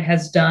Shrine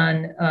has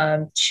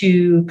done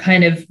to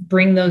kind of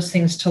bring those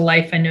things to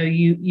life? I know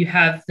you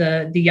have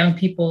the young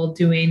people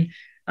doing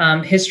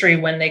history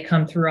when they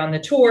come through on the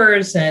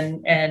tours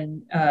and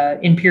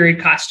in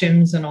period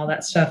costumes and all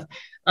that stuff.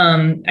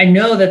 I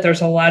know that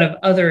there's a lot of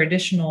other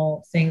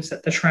additional things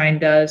that the Shrine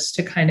does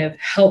to kind of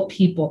help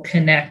people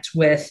connect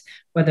with,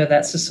 whether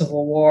that's the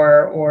Civil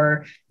War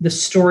or the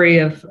story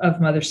of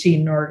Mother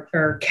Seton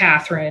or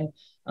Catherine.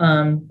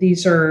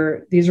 These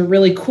are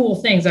really cool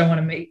things. I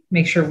want to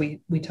make sure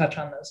we touch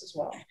on those as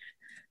well.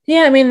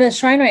 Yeah, I mean, the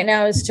Shrine right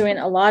now is doing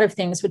a lot of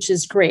things, which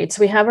is great.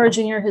 So we have our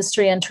junior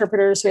history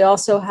interpreters. We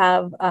also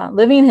have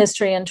living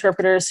history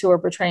interpreters who are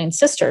portraying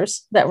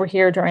sisters that were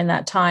here during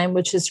that time,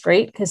 which is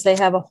great because they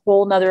have a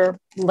whole nother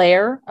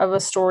layer of a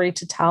story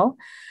to tell.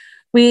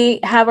 We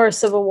have our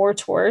Civil War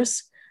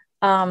tours,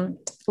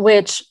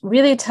 which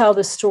really tell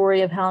the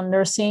story of how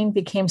nursing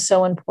became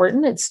so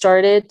important. It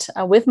started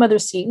with Mother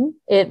Seton.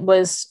 It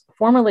was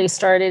formally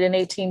started in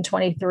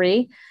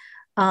 1823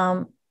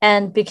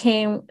 and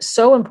became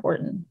so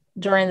important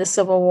during the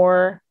Civil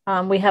War.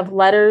 We have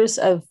letters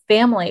of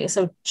families,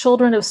 of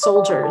children of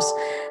soldiers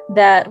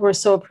that were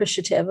so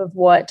appreciative of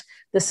what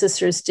the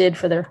sisters did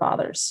for their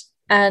fathers.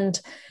 And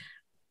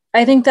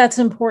I think that's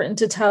important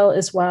to tell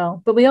as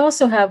well. But we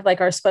also have like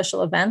our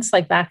special events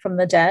like Back from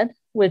the Dead,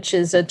 which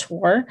is a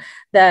tour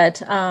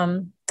that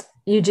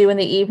you do in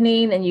the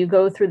evening, and you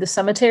go through the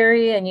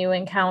cemetery and you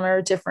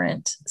encounter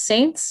different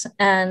saints,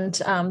 and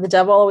the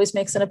devil always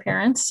makes an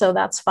appearance. So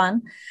that's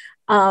fun.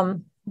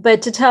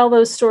 But to tell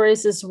those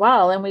stories as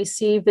well. And we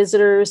see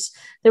visitors.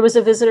 There was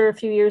a visitor a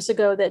few years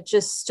ago that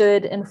just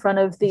stood in front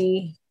of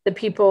the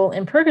people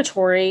in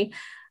purgatory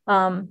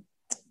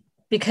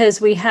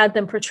because we had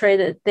them portray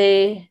that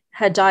they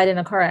had died in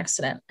a car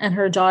accident, and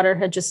her daughter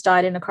had just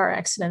died in a car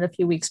accident a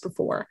few weeks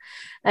before.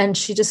 And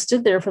she just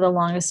stood there for the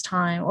longest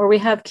time. Or we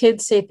have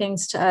kids say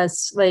things to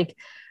us like,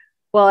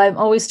 well, I'm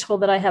always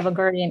told that I have a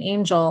guardian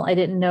angel. I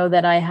didn't know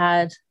that I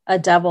had a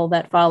devil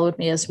that followed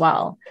me as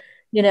well,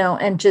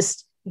 and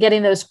just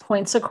getting those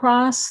points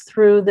across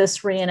through this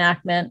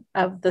reenactment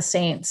of the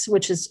saints,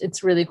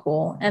 it's really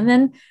cool. And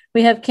then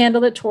we have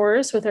candlelit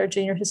tours with our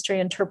junior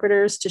history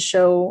interpreters to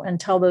show and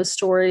tell those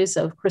stories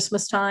of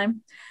Christmas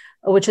time,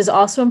 which is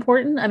also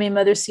important. I mean,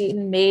 Mother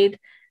Seton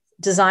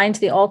designed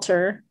the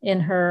altar in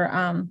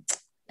her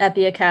at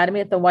the academy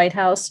at the White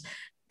House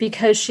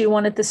because she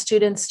wanted the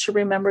students to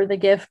remember the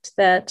gift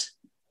that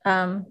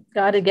God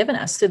had given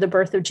us through the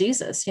birth of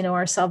Jesus,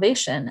 our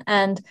salvation.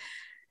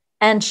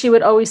 And she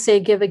would always say,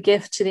 give a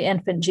gift to the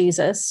infant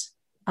Jesus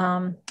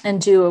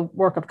and do a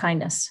work of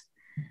kindness.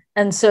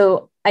 And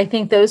so I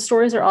think those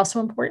stories are also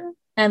important.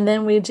 And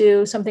then we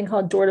do something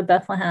called Door to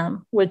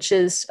Bethlehem, which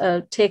is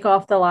take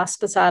off the Las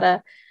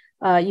Posada.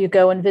 You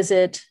go and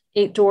visit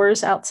 8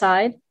 doors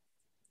outside,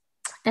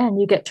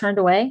 and you get turned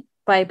away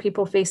by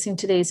people facing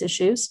today's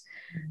issues.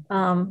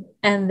 And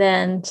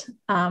then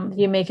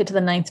you make it to the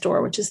 9th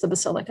door, which is the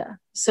Basilica.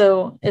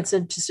 So it's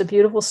just a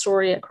beautiful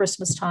story at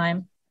Christmas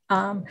time.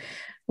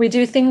 We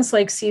do things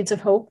like Seeds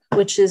of Hope,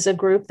 which is a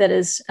group that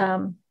is,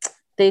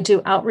 they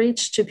do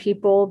outreach to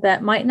people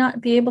that might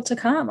not be able to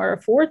come or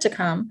afford to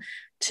come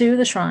to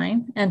the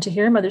Shrine and to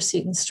hear Mother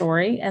Seton's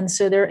story. And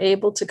so they're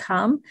able to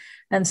come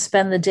and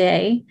spend the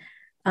day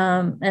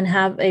and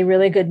have a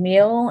really good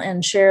meal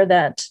and share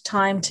that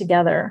time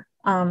together.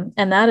 And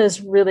that has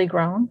really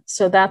grown.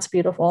 So that's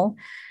beautiful.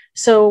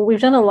 So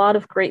we've done a lot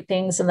of great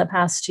things in the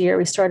past year.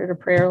 We started a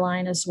prayer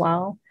line as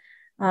well.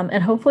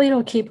 And hopefully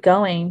it'll keep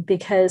going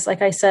because,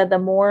 like I said, the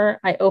more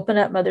I open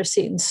up Mother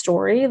Seton's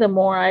story, the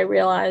more I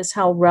realize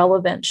how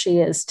relevant she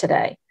is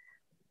today,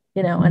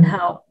 and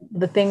how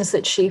the things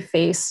that she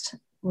faced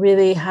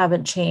really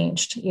haven't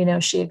changed.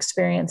 She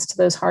experienced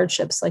those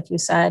hardships, like you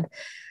said,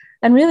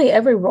 and really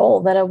every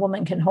role that a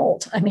woman can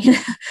hold. I mean,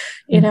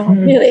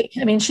 really,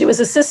 I mean, she was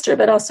a sister,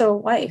 but also a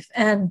wife.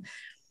 And,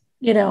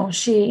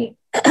 she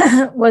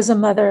was a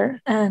mother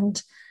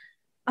and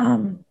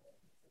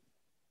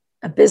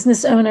a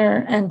business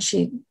owner, and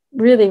she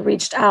really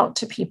reached out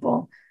to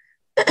people.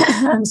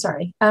 I'm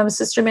sorry.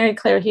 Sister Mary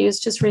Claire Hughes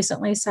just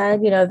recently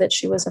said, that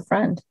she was a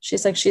friend.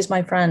 She's like, she's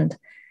my friend.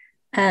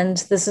 And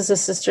this is a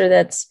sister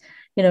that's,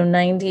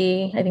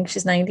 90, I think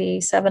she's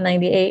 97,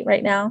 98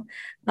 right now.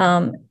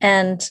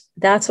 And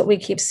that's what we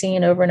keep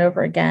seeing over and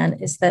over again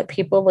is that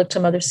people look to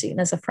Mother Seton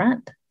as a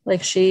friend.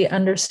 Like she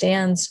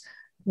understands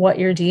what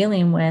you're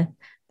dealing with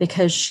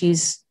because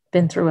she's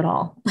been through it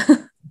all.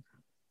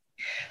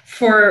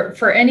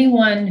 For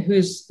anyone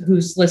who's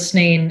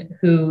listening,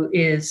 who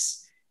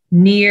is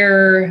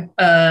near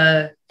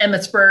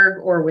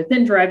Emmitsburg or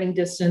within driving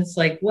distance,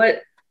 like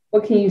what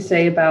can you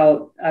say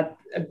about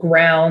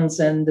grounds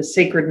and the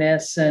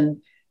sacredness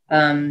and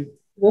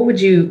what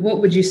would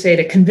you say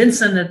to convince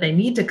them that they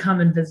need to come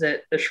and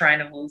visit the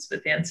Shrine of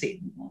Elizabeth Ann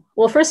Seton?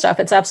 Well, first off,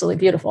 it's absolutely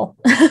beautiful.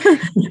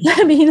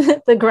 I mean,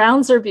 the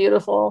grounds are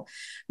beautiful,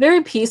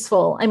 very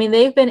peaceful. I mean,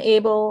 they've been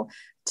able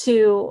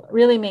to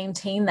really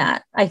maintain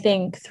that, I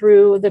think,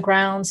 through the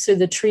grounds, through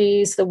the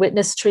trees, the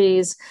witness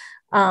trees,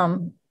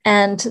 and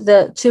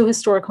the 2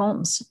 historic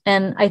homes.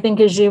 And I think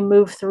as you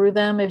move through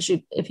them, if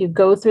you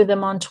go through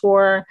them on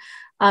tour,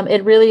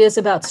 it really is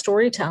about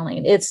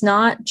storytelling. It's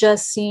not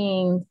just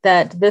seeing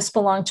that this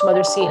belonged to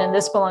Mother Seton and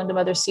this belonged to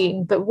Mother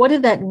Seton, but what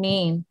did that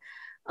mean?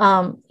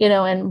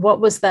 And what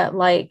was that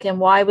like, and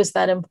why was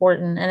that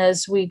important? And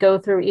as we go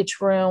through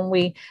each room,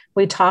 we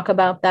talk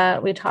about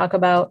that. We talk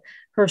about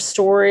her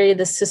story,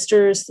 the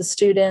sisters, the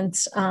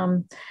students,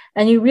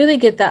 and you really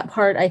get that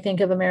part, I think,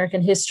 of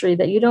American history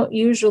that you don't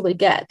usually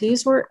get.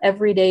 These were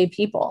everyday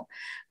people,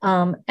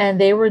 and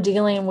they were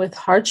dealing with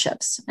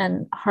hardships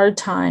and hard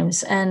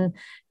times, and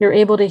you're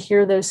able to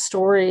hear those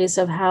stories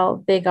of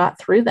how they got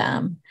through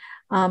them.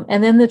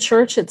 And then the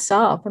church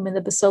itself, I mean, the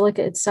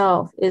basilica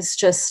itself is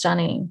just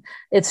stunning.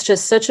 It's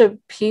just such a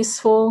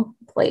peaceful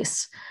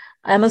place.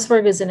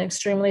 Emmitsburg is an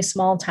extremely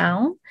small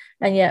town,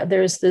 and yet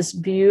there's this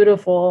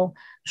beautiful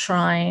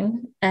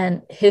shrine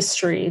and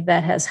history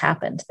that has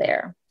happened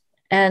there.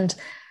 And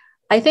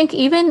I think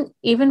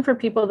even for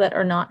people that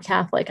are not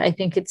Catholic, I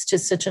think it's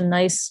just such a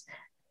nice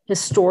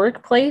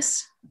historic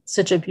place,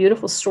 such a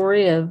beautiful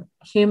story of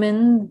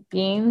human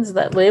beings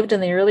that lived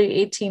in the early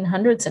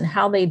 1800s and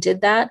how they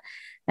did that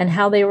and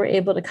how they were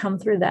able to come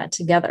through that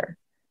together.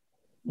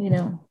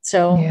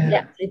 So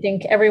yeah, I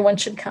think everyone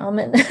should come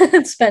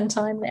and spend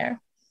time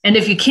there. And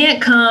if you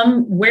can't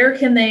come, where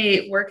can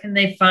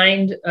they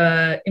find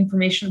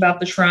information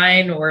about the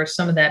shrine or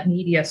some of that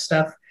media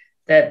stuff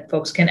that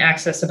folks can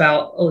access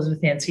about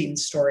Elizabeth Ann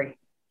Seton's story?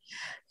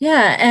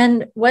 Yeah.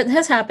 And what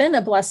has happened,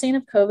 a blessing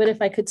of COVID,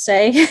 if I could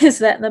say, is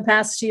that in the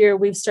past year,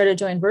 we've started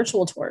doing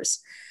virtual tours,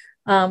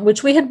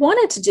 which we had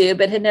wanted to do,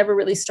 but had never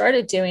really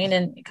started doing.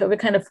 And COVID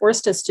kind of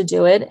forced us to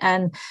do it.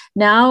 And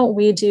now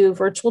we do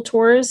virtual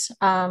tours,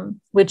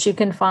 which you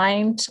can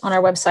find on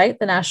our website,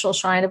 the National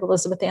Shrine of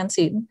Elizabeth Ann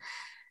Seton,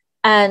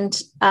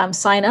 and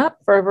sign up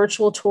for a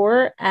virtual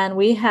tour. And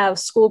we have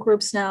school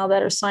groups now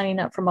that are signing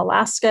up from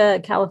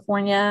Alaska,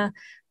 California,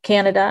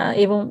 Canada.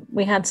 Even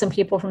we had some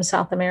people from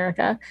South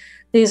America.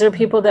 These are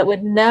people that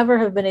would never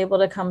have been able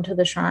to come to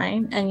the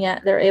shrine, and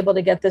yet they're able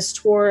to get this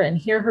tour and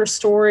hear her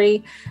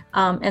story,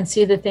 and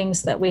see the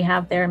things that we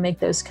have there and make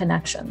those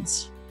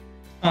connections.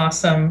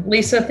 Awesome.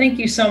 Lisa, thank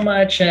you so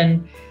much.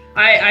 And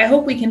I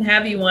hope we can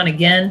have you on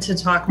again to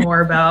talk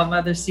more about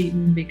Mother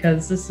Seton,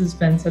 because this has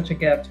been such a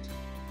gift.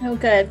 Oh,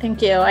 good.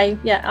 Thank you.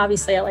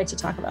 Obviously I like to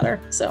talk about her.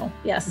 So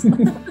yes.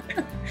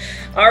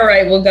 All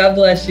right. Well, God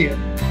bless you.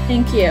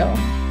 Thank you.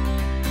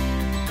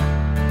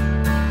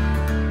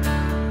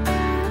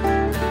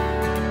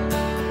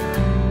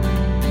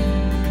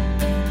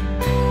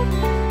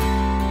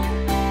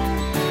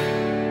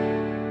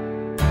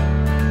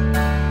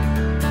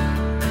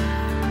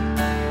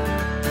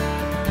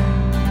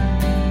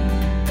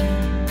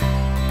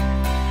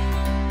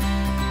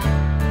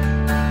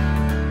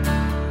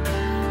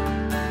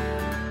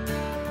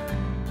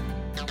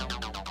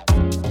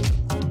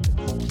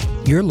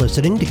 You're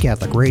listening to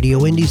Catholic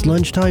Radio Indy's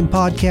Lunchtime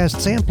Podcast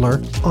Sampler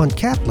on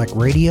Catholic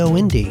Radio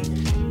Indy.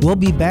 We'll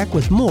be back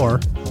with more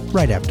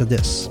right after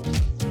this.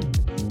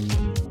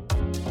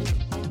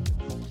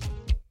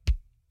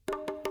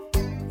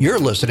 You're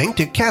listening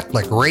to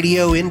Catholic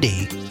Radio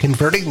Indy,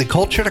 converting the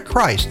culture to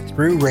Christ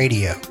through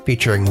radio,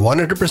 featuring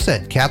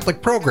 100%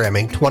 Catholic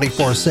programming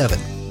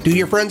 24/7. Do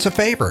your friends a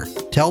favor.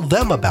 Tell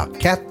them about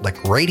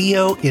Catholic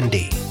Radio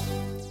Indy.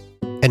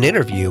 An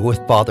interview with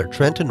Father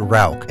Trenton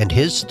Rauch and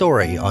his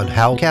story on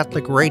how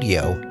Catholic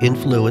radio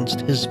influenced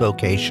his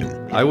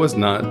vocation. I was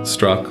not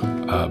struck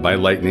by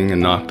lightning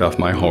and knocked off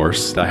my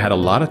horse. I had a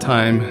lot of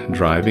time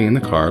driving in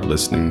the car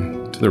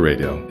listening to the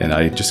radio, and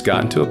I just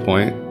gotten to a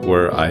point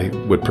where I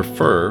would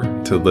prefer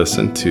to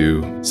listen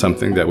to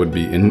something that would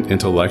be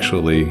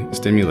intellectually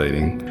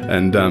stimulating.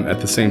 And at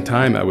the same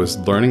time, I was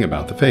learning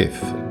about the faith,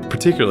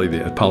 particularly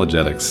the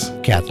apologetics.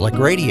 Catholic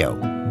radio,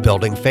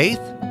 building faith,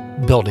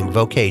 building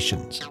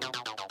vocations.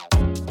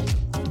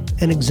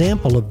 An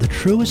example of the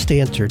truest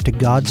answer to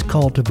God's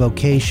call to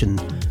vocation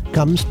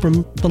comes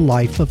from the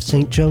life of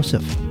St.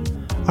 Joseph.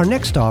 Our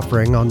next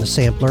offering on the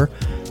sampler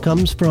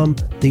comes from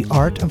The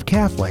Art of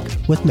Catholic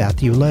with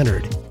Matthew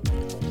Leonard.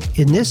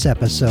 In this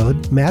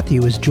episode,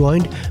 Matthew is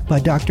joined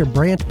by Dr.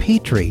 Brant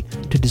Petrie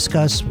to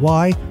discuss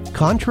why,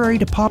 contrary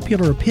to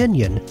popular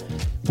opinion,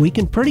 we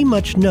can pretty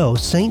much know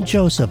St.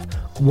 Joseph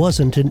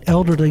wasn't an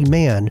elderly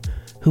man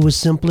who was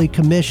simply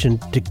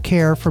commissioned to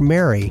care for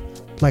Mary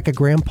like a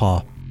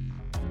grandpa.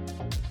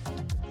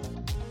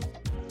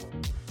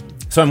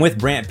 So I'm with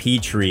Brant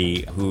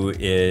Petrie, who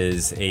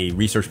is a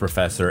research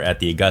professor at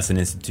the Augustine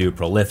Institute,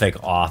 prolific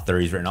author.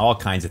 He's written all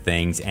kinds of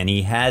things, and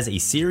he has a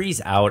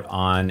series out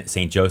on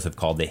St. Joseph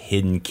called The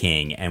Hidden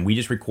King. And we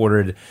just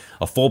recorded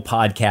a full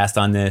podcast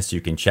on this.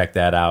 You can check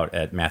that out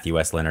at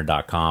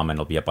MatthewSLeonard.com, and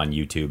it'll be up on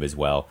YouTube as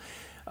well.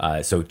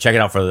 So check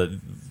it out for the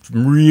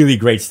really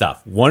great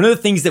stuff. One of the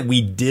things that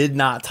we did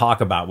not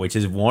talk about, which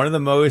is one of the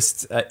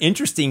most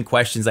interesting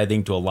questions, I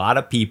think, to a lot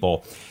of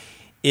people,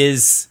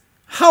 is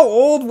how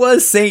old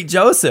was St.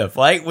 Joseph?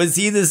 Like, was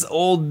he this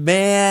old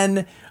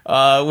man?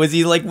 Was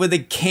he like with a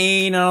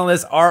cane and all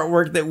this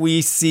artwork that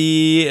we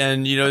see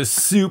and,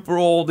 super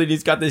old and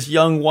he's got this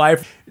young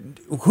wife?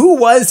 Who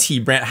was he,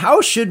 Brant?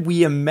 How should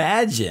we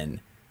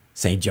imagine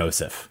St.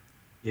 Joseph?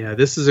 Yeah,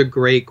 this is a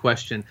great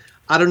question.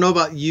 I don't know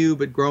about you,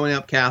 but growing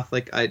up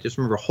Catholic, I just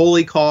remember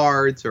holy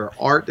cards or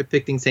art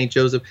depicting St.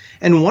 Joseph.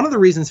 And one of the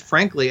reasons,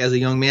 frankly, as a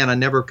young man, I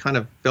never kind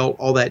of felt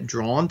all that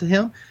drawn to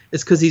him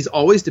is because he's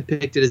always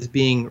depicted as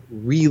being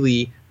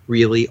really,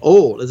 really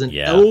old, as an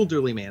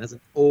elderly man, as an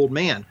old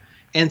man.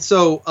 And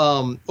so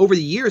over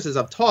the years, as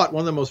I've taught,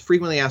 one of the most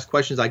frequently asked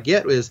questions I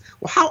get is,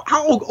 well,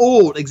 how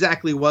old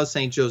exactly was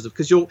St. Joseph?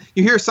 Because you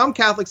hear some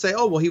Catholics say,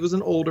 oh, well, he was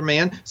an older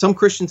man. Some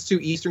Christians too,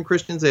 Eastern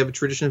Christians, they have a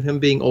tradition of him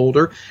being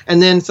older.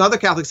 And then some other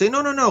Catholics say,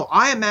 no,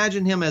 I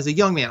imagine him as a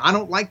young man. I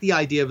don't like the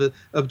idea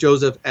of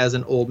Joseph as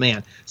an old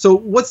man. So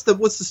what's the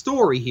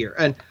story here?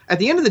 And at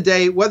the end of the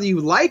day, whether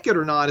you like it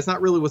or not, it's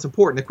not really what's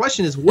important. The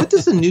question is, what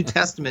does the New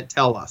Testament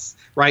tell us,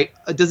 right?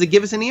 Does it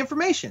give us any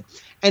information?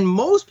 And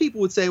most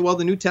people would say, well,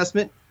 the New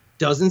Testament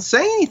doesn't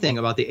say anything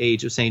about the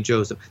age of St.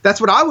 Joseph.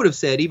 That's what I would have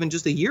said even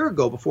just a year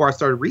ago before I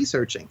started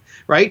researching,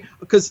 right?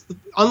 Because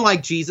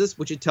unlike Jesus,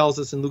 which it tells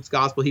us in Luke's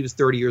gospel he was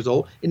 30 years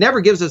old, it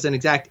never gives us an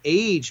exact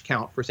age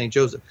count for St.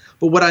 Joseph.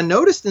 But what I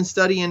noticed in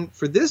studying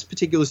for this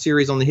particular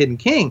series on the Hidden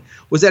King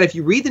was that if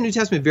you read the New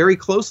Testament very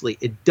closely,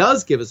 it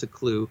does give us a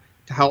clue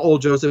to how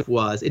old Joseph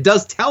was. It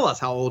does tell us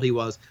how old he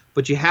was,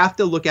 but you have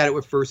to look at it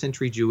with first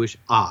century Jewish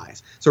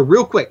eyes. So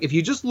real quick, if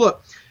you just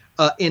look,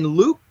 in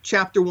Luke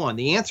chapter 1,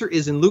 the answer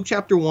is in Luke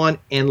chapter 1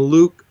 and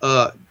Luke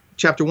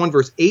chapter 1,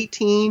 verse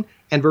 18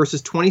 and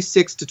verses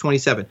 26 to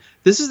 27.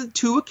 This is the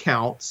two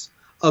accounts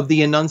of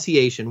the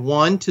Annunciation,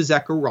 one to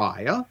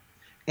Zechariah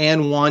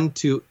and one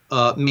to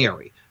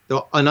Mary.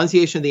 The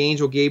Annunciation of the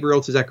angel Gabriel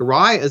to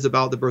Zechariah is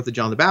about the birth of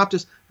John the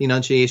Baptist. The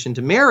Annunciation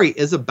to Mary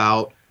is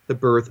about the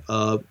birth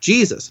of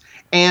Jesus.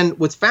 And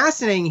what's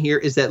fascinating here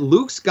is that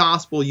Luke's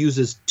gospel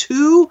uses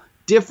two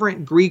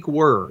different Greek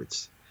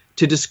words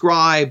to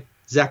describe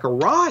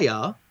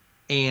Zechariah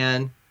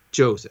and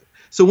Joseph.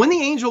 So when the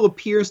angel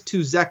appears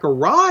to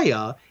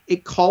Zechariah,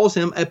 it calls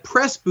him a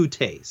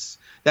presbytes.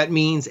 That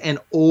means an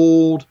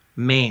old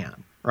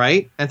man,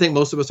 right? I think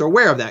most of us are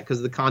aware of that because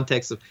of the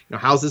context of,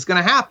 how's this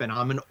going to happen?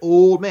 I'm an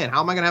old man.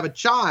 How am I going to have a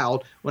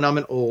child when I'm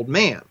an old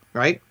man,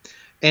 right?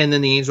 And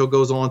then the angel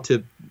goes on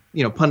to,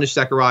 punish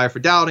Zechariah for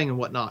doubting and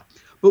whatnot.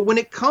 But when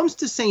it comes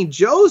to St.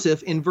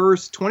 Joseph in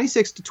verse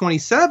 26 to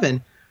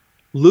 27,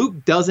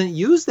 Luke doesn't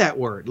use that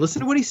word. Listen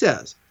to what he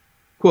says.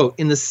 Quote,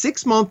 in the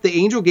 6th month, the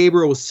angel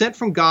Gabriel was sent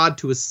from God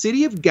to a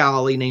city of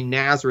Galilee named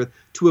Nazareth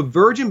to a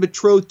virgin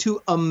betrothed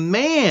to a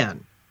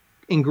man,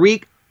 in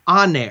Greek,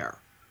 aner,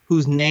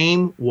 whose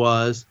name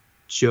was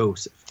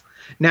Joseph.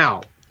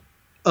 Now,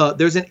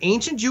 there's an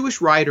ancient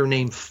Jewish writer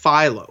named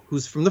Philo,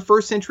 who's from the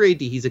 1st century AD.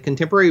 He's a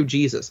contemporary of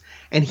Jesus.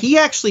 And he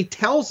actually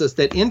tells us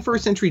that in 1st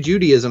century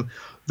Judaism,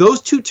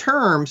 those two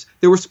terms,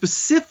 there were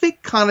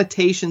specific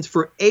connotations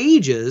for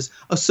ages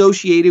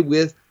associated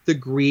with the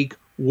Greek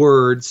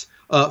words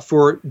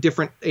for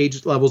different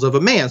age levels of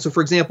a man. So,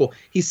 for example,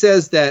 he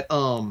says that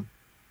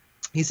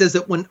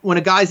when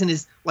a guy's in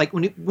his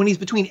when he's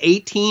between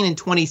 18 and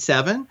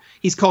 27,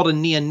 he's called a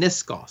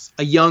neoniskos,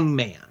 a young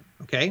man.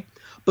 Okay,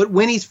 but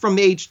when he's from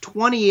age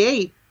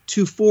 28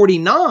 to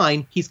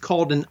 49, he's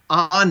called an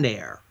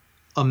aner,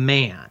 a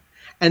man.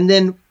 And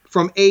then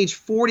from age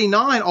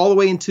 49 all the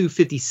way into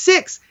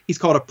 56, he's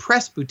called a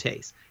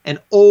presbytes, an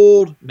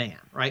old man.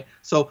 Right.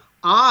 So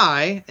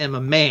I am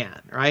a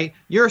man, right?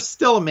 You're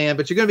still a man,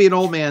 but you're going to be an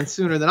old man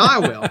sooner than I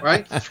will,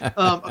 right?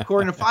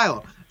 According to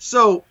Philo.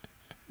 So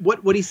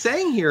what he's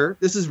saying here,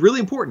 this is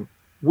really important.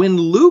 When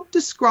Luke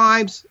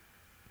describes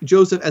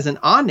Joseph as an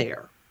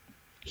aner,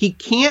 he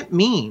can't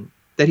mean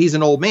that he's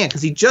an old man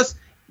because he just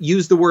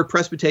used the word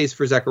presbytes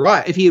for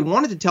Zechariah. If he had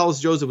wanted to tell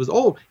us Joseph was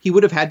old, he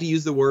would have had to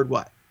use the word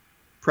what?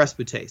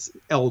 Presbytes,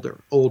 elder,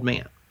 old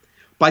man.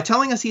 By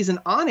telling us he's an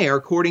aner,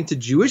 according to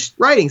Jewish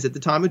writings at the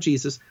time of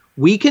Jesus,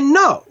 we can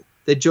know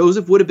that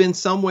Joseph would have been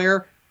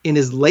somewhere in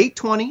his late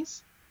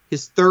 20s,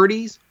 his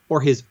 30s, or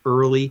his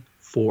early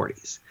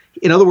 40s.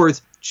 In other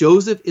words,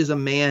 Joseph is a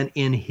man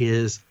in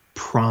his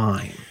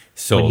prime.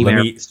 So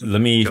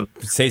let me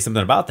say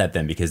something about that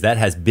then, because that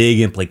has big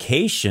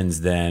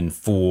implications then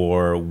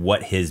for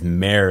what his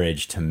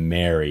marriage to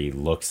Mary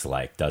looks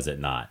like, does it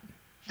not?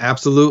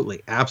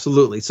 Absolutely,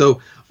 absolutely.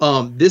 So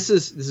this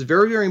is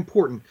very, very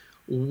important.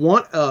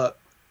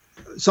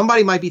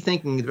 Somebody might be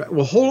thinking,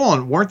 well, hold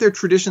on, weren't there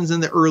traditions in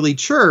the early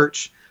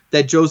church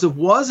that Joseph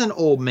was an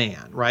old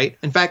man, right?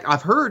 In fact,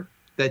 I've heard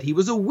that he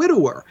was a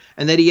widower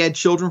and that he had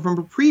children from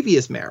a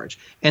previous marriage.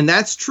 And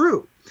that's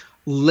true.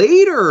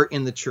 Later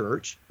in the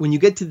church, when you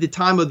get to the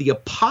time of the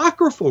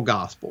apocryphal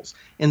gospels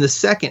in the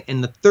 2nd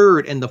and the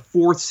 3rd and the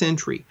 4th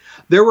century,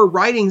 there were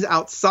writings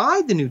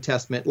outside the New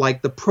Testament,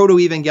 like the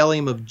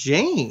Proto-Evangelium of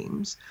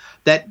James,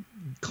 that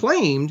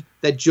claimed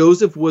that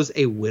Joseph was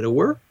a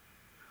widower,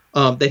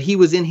 that he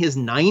was in his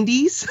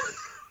 90s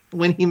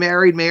when he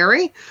married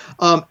Mary,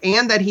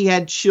 and that he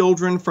had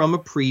children from a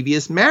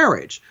previous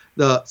marriage,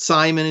 the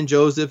Simon and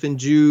Joseph and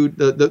Jude,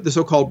 the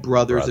so-called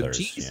brothers of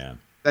Jesus. Yeah.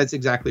 That's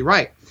exactly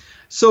right.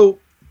 So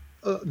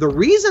the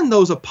reason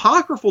those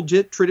apocryphal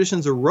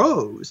traditions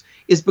arose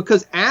is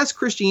because as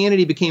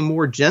Christianity became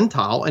more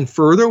Gentile and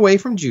further away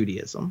from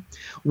Judaism,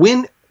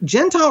 when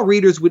Gentile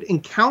readers would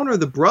encounter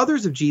the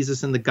brothers of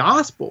Jesus in the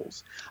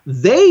Gospels,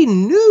 they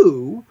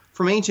knew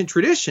from ancient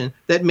tradition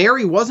that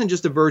Mary wasn't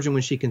just a virgin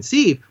when she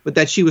conceived, but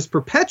that she was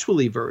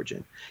perpetually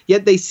virgin.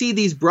 Yet they see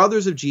these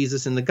brothers of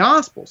Jesus in the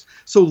Gospels.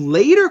 So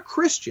later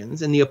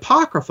Christians in the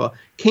Apocrypha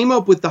came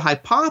up with the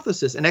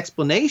hypothesis and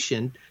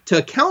explanation to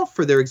account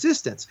for their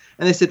existence.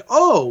 And they said,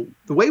 oh,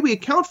 the way we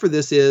account for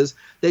this is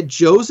that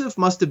Joseph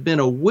must have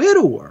been a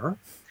widower,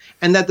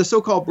 and that the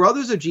so-called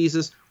brothers of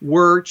Jesus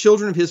were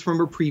children of his from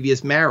a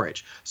previous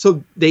marriage.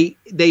 So they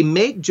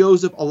make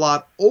Joseph a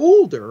lot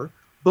older,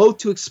 both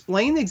to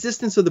explain the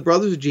existence of the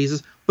brothers of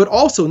Jesus, but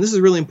also, and this is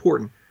really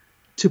important,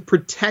 to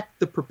protect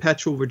the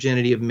perpetual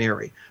virginity of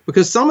Mary.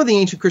 Because some of the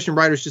ancient Christian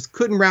writers just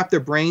couldn't wrap their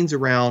brains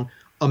around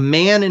a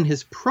man in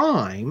his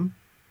prime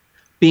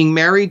being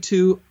married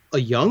to a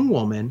young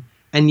woman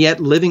and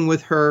yet living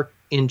with her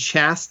in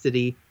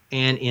chastity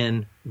and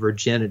in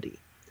virginity.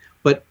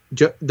 But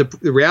the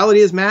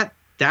reality is, Matt,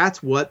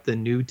 that's what the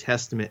New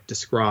Testament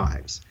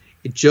describes.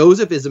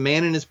 Joseph is a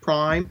man in his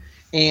prime.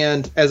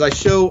 And as I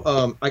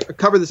show, I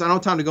cover this, I don't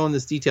have time to go into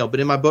this detail, but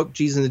in my book,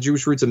 Jesus and the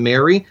Jewish Roots of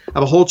Mary, I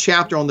have a whole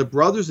chapter on the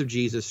brothers of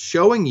Jesus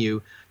showing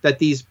you that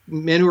these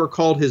men who are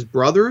called his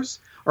brothers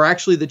are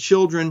actually the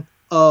children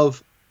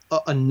of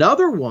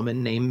another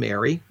woman named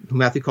Mary, who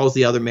Matthew calls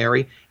the other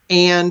Mary,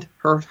 and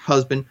her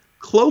husband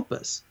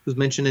Clopas, who's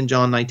mentioned in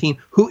John 19,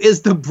 who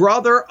is the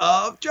brother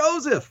of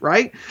Joseph,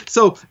 right?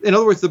 So in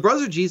other words, the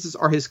brothers of Jesus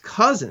are his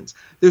cousins.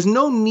 There's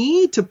no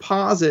need to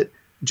posit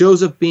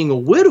Joseph being a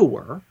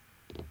widower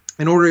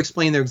in order to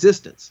explain their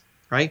existence,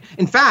 right?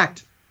 In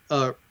fact,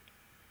 the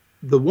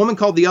woman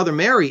called the other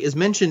Mary is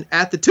mentioned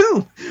at the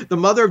tomb. The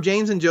mother of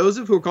James and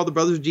Joseph, who are called the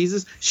brothers of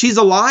Jesus, she's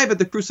alive at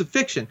the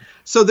crucifixion.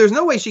 So there's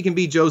no way she can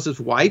be Joseph's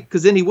wife,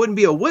 because then he wouldn't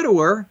be a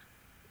widower.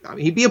 I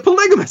mean, he'd be a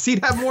polygamist.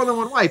 He'd have more than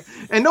one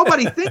wife. And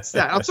nobody thinks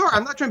that. I'm sorry,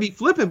 I'm not trying to be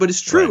flippant, but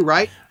it's true,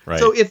 right?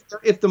 So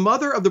if the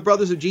mother of the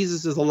brothers of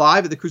Jesus is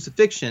alive at the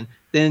crucifixion,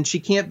 then she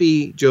can't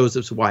be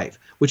Joseph's wife,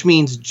 which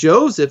means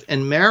Joseph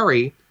and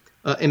Mary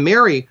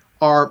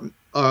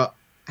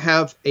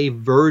have a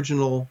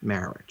virginal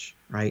marriage,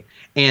 right?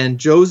 And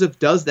Joseph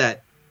does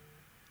that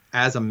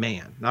as a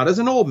man, not as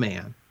an old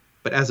man,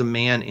 but as a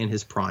man in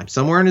his prime,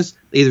 somewhere in his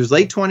either his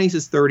late 20s,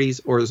 his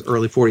 30s, or his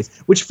early 40s,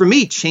 which for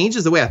me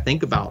changes the way I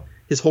think about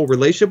his whole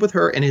relationship with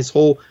her and his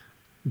whole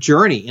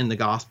journey in the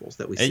Gospels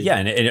that we see. Yeah,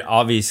 and it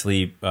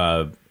obviously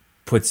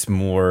puts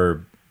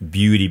more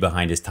beauty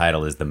behind his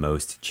title as the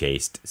most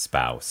chaste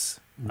spouse.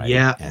 Right?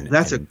 Yeah,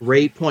 that's a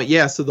great point.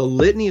 Yeah, so the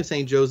Litany of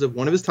St. Joseph,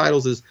 one of his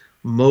titles is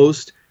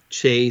most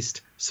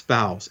chaste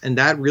spouse. And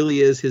that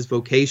really is his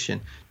vocation,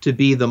 to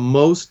be the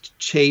most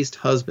chaste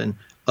husband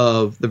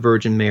of the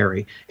Virgin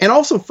Mary. And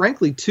also,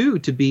 frankly, too,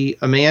 to be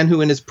a man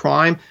who in his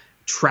prime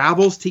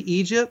travels to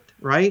Egypt,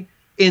 right?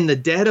 In the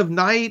dead of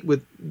night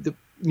with the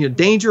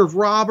danger of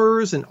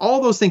robbers and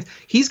all those things.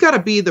 He's got to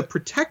be the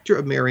protector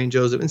of Mary and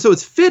Joseph. And so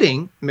it's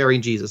fitting, Mary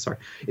and Jesus, sorry.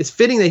 It's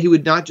fitting that he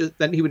would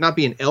not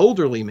be an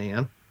elderly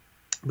man,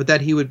 but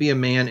that he would be a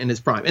man in his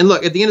prime. And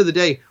look, at the end of the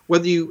day,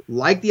 whether you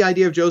like the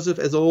idea of Joseph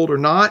as old or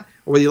not,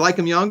 or whether you like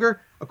him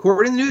younger,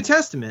 according to the New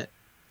Testament,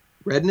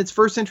 read in its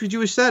first century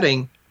Jewish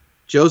setting,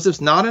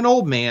 Joseph's not an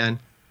old man.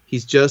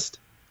 He's just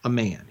a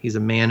man. He's a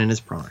man in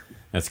his prime.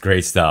 That's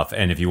great stuff.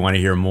 And if you want to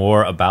hear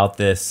more about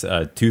this,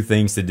 two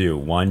things to do.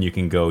 One, you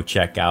can go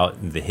check out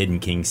the Hidden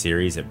King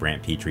series at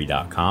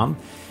brantpetrie.com.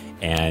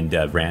 And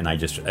Brant and I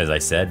just, as I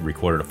said,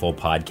 recorded a full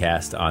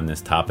podcast on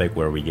this topic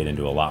where we get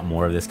into a lot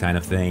more of this kind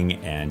of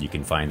thing. And you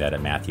can find that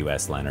at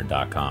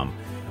matthewsleonard.com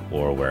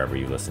or wherever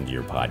you listen to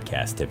your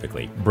podcast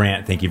typically.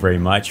 Brant, thank you very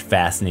much.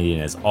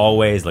 Fascinating as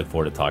always. Look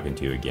forward to talking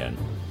to you again.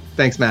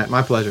 Thanks, Matt.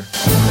 My pleasure.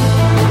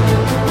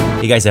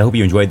 Hey guys, I hope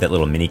you enjoyed that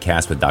little mini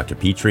cast with Dr.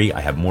 Petrie. I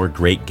have more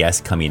great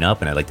guests coming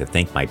up, and I'd like to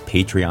thank my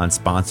Patreon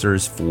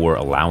sponsors for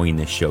allowing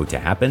this show to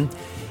happen.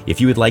 If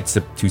you would like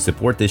to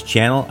support this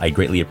channel, I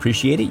greatly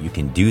appreciate it. You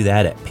can do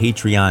that at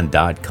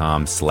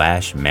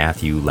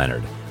patreon.com/Matthew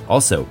Leonard.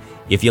 Also,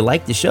 if you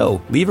like the show,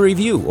 leave a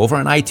review over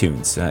on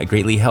iTunes. It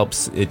greatly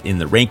helps it in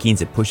the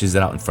rankings. It pushes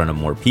it out in front of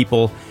more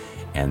people.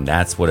 And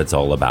that's what it's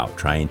all about,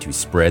 trying to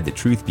spread the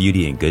truth,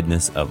 beauty, and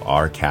goodness of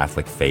our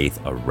Catholic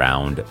faith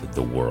around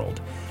the world.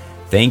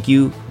 Thank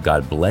you.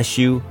 God bless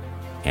you.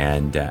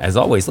 And as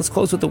always, let's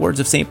close with the words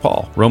of St.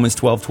 Paul, Romans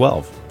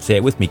 12:12. Say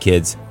it with me,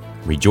 kids.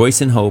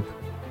 Rejoice in hope,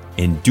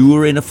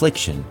 endure in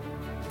affliction,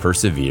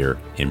 persevere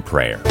in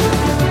prayer.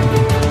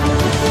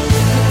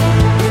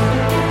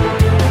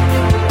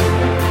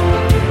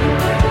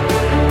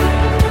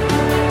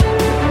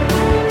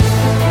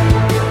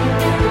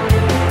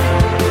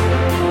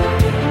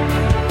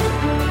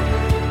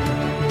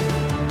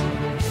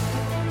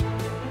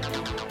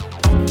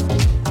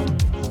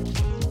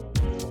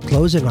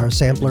 Closing our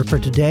sampler for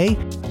today,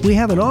 we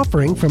have an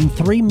offering from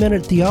 3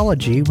 Minute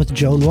Theology with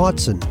Joan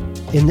Watson.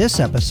 In this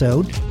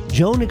episode,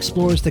 Joan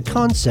explores the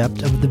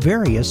concept of the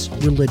various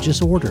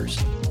religious orders.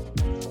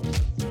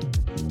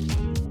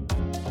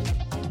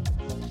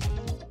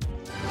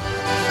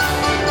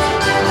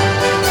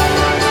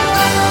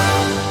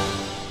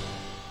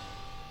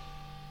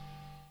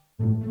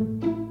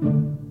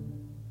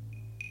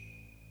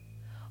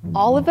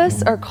 All of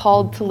us are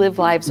called to live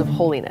lives of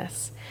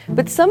holiness,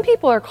 but some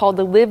people are called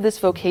to live this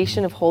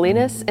vocation of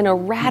holiness in a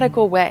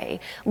radical way,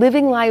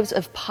 living lives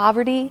of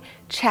poverty,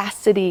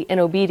 chastity, and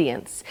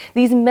obedience.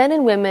 These men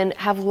and women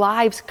have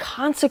lives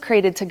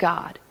consecrated to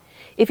God.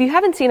 If you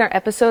haven't seen our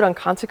episode on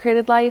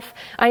consecrated life,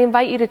 I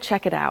invite you to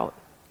check it out.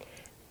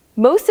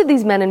 Most of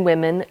these men and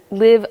women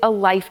live a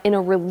life in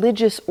a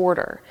religious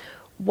order.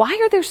 Why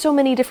are there so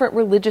many different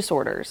religious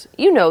orders?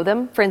 You know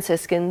them: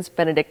 Franciscans,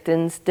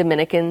 Benedictines,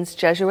 Dominicans,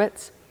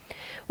 Jesuits.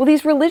 Well,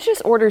 these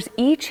religious orders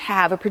each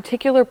have a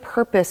particular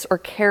purpose or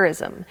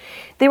charism.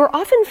 They were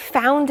often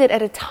founded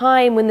at a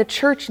time when the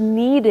church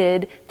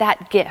needed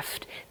that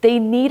gift. They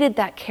needed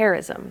that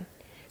charism.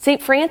 St.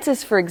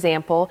 Francis, for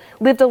example,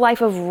 lived a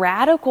life of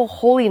radical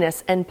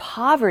holiness and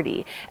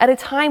poverty at a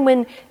time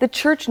when the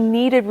church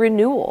needed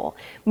renewal.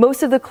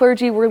 Most of the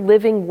clergy were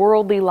living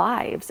worldly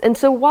lives. And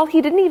so while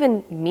he didn't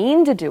even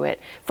mean to do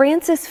it,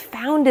 Francis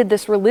founded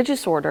this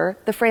religious order,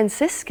 the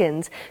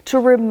Franciscans, to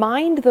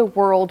remind the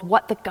world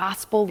what the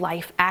gospel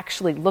life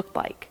actually looked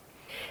like.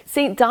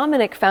 St.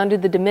 Dominic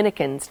founded the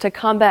Dominicans to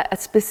combat a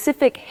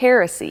specific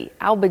heresy,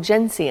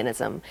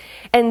 Albigensianism,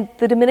 and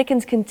the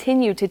Dominicans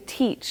continue to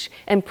teach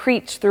and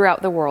preach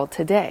throughout the world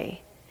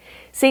today.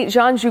 St.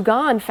 Jeanne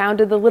Jugan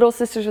founded the Little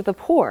Sisters of the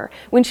Poor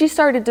when she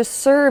started to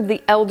serve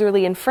the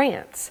elderly in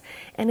France.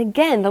 And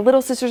again, the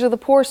Little Sisters of the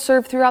Poor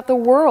served throughout the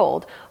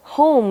world,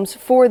 homes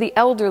for the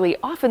elderly,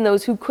 often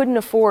those who couldn't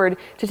afford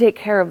to take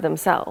care of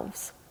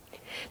themselves.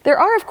 There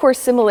are, of course,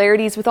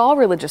 similarities with all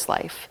religious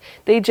life.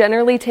 They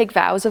generally take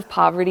vows of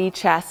poverty,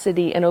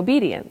 chastity, and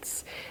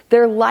obedience.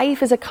 Their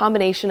life is a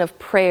combination of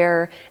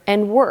prayer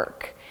and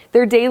work.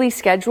 Their daily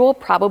schedule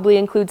probably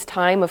includes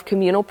time of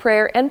communal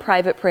prayer and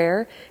private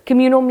prayer,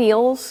 communal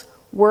meals,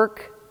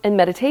 work, and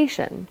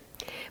meditation.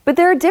 But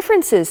there are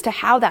differences to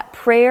how that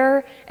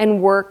prayer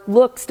and work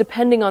looks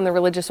depending on the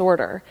religious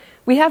order.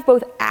 We have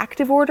both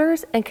active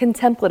orders and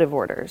contemplative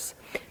orders.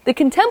 The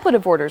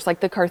contemplative orders, like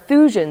the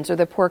Carthusians or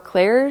the Poor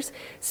Clares,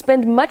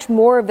 spend much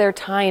more of their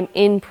time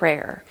in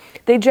prayer.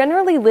 They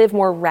generally live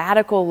more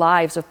radical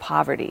lives of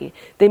poverty.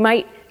 They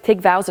might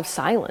take vows of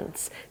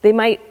silence. They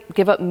might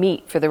give up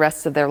meat for the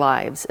rest of their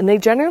lives. And they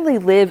generally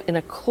live in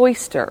a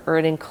cloister or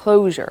an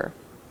enclosure.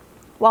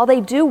 While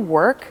they do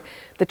work,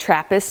 the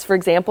Trappists, for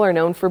example, are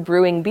known for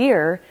brewing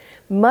beer,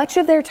 much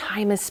of their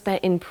time is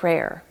spent in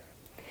prayer.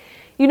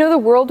 You know, the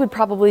world would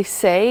probably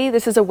say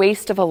this is a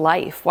waste of a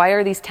life. Why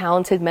are these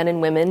talented men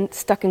and women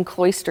stuck in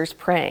cloisters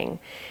praying?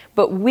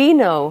 But we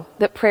know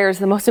that prayer is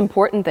the most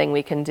important thing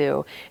we can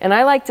do. And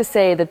I like to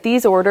say that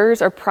these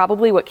orders are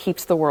probably what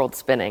keeps the world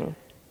spinning.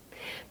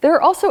 There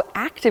are also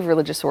active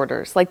religious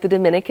orders like the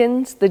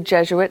Dominicans, the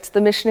Jesuits,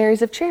 the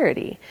Missionaries of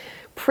Charity.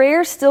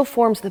 Prayer still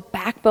forms the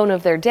backbone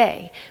of their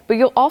day, but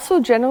you'll also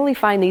generally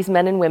find these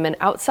men and women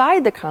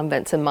outside the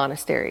convents and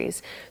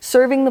monasteries,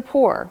 serving the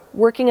poor,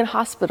 working in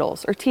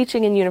hospitals, or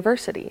teaching in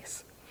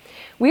universities.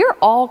 We are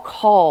all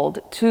called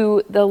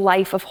to the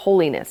life of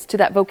holiness, to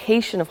that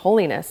vocation of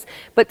holiness,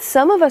 but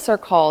some of us are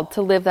called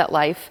to live that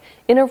life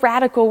in a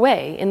radical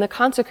way, in the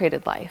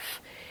consecrated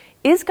life.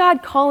 Is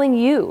God calling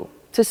you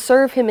to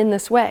serve him in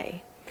this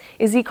way?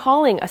 Is he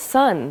calling a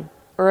son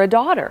or a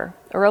daughter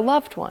or a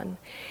loved one?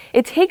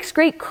 It takes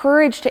great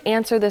courage to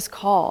answer this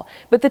call,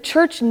 but the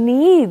church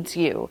needs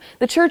you.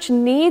 The church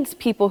needs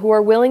people who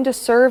are willing to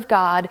serve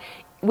God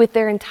with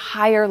their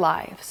entire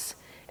lives.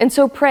 And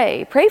so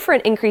pray for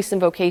an increase in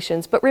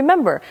vocations, but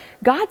remember,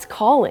 God's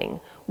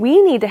calling.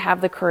 We need to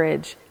have the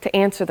courage to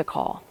answer the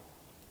call.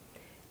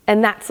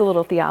 And that's a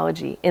little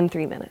theology in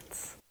 3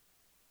 minutes.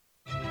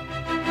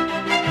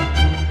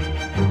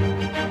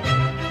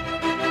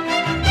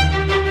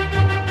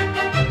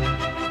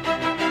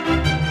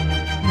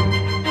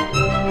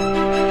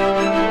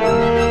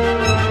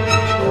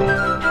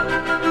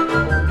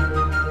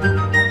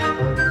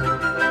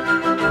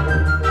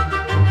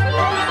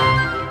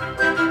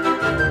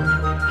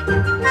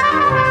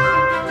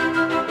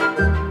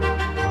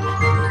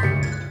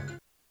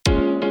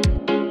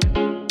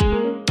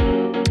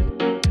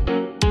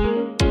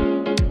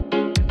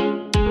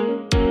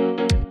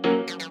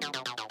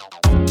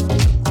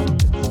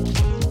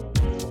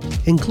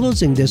 In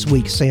closing this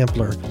week's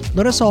sampler,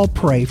 let us all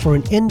pray for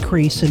an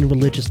increase in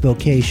religious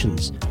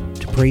vocations,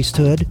 to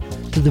priesthood,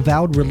 to the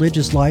vowed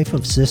religious life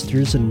of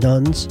sisters and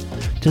nuns,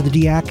 to the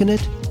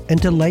diaconate,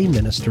 and to lay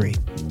ministry.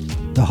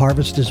 The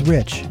harvest is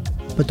rich,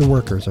 but the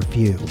workers are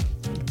few.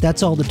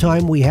 That's all the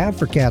time we have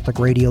for Catholic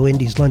Radio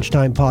Indy's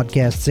Lunchtime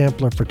Podcast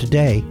Sampler for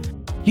today.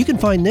 You can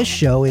find this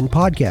show in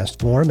podcast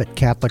form at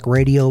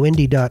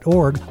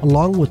catholicradioindy.org,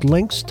 along with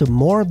links to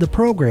more of the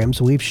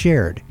programs we've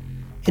shared.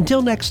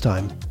 Until next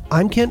time,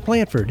 I'm Kent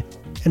Blanford.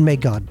 and may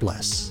God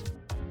bless.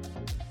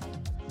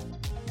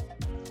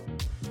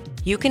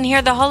 You can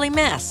hear the Holy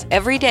Mass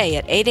every day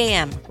at 8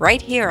 a.m. right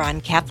here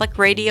on Catholic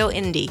Radio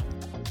Indy.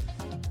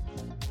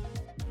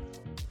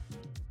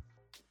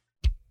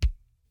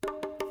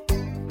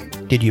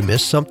 Did you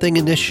miss something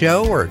in this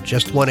show or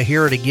just want to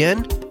hear it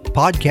again?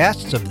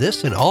 Podcasts of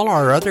this and all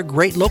our other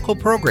great local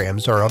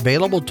programs are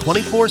available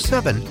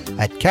 24/7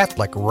 at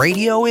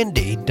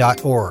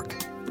CatholicRadioIndy.org.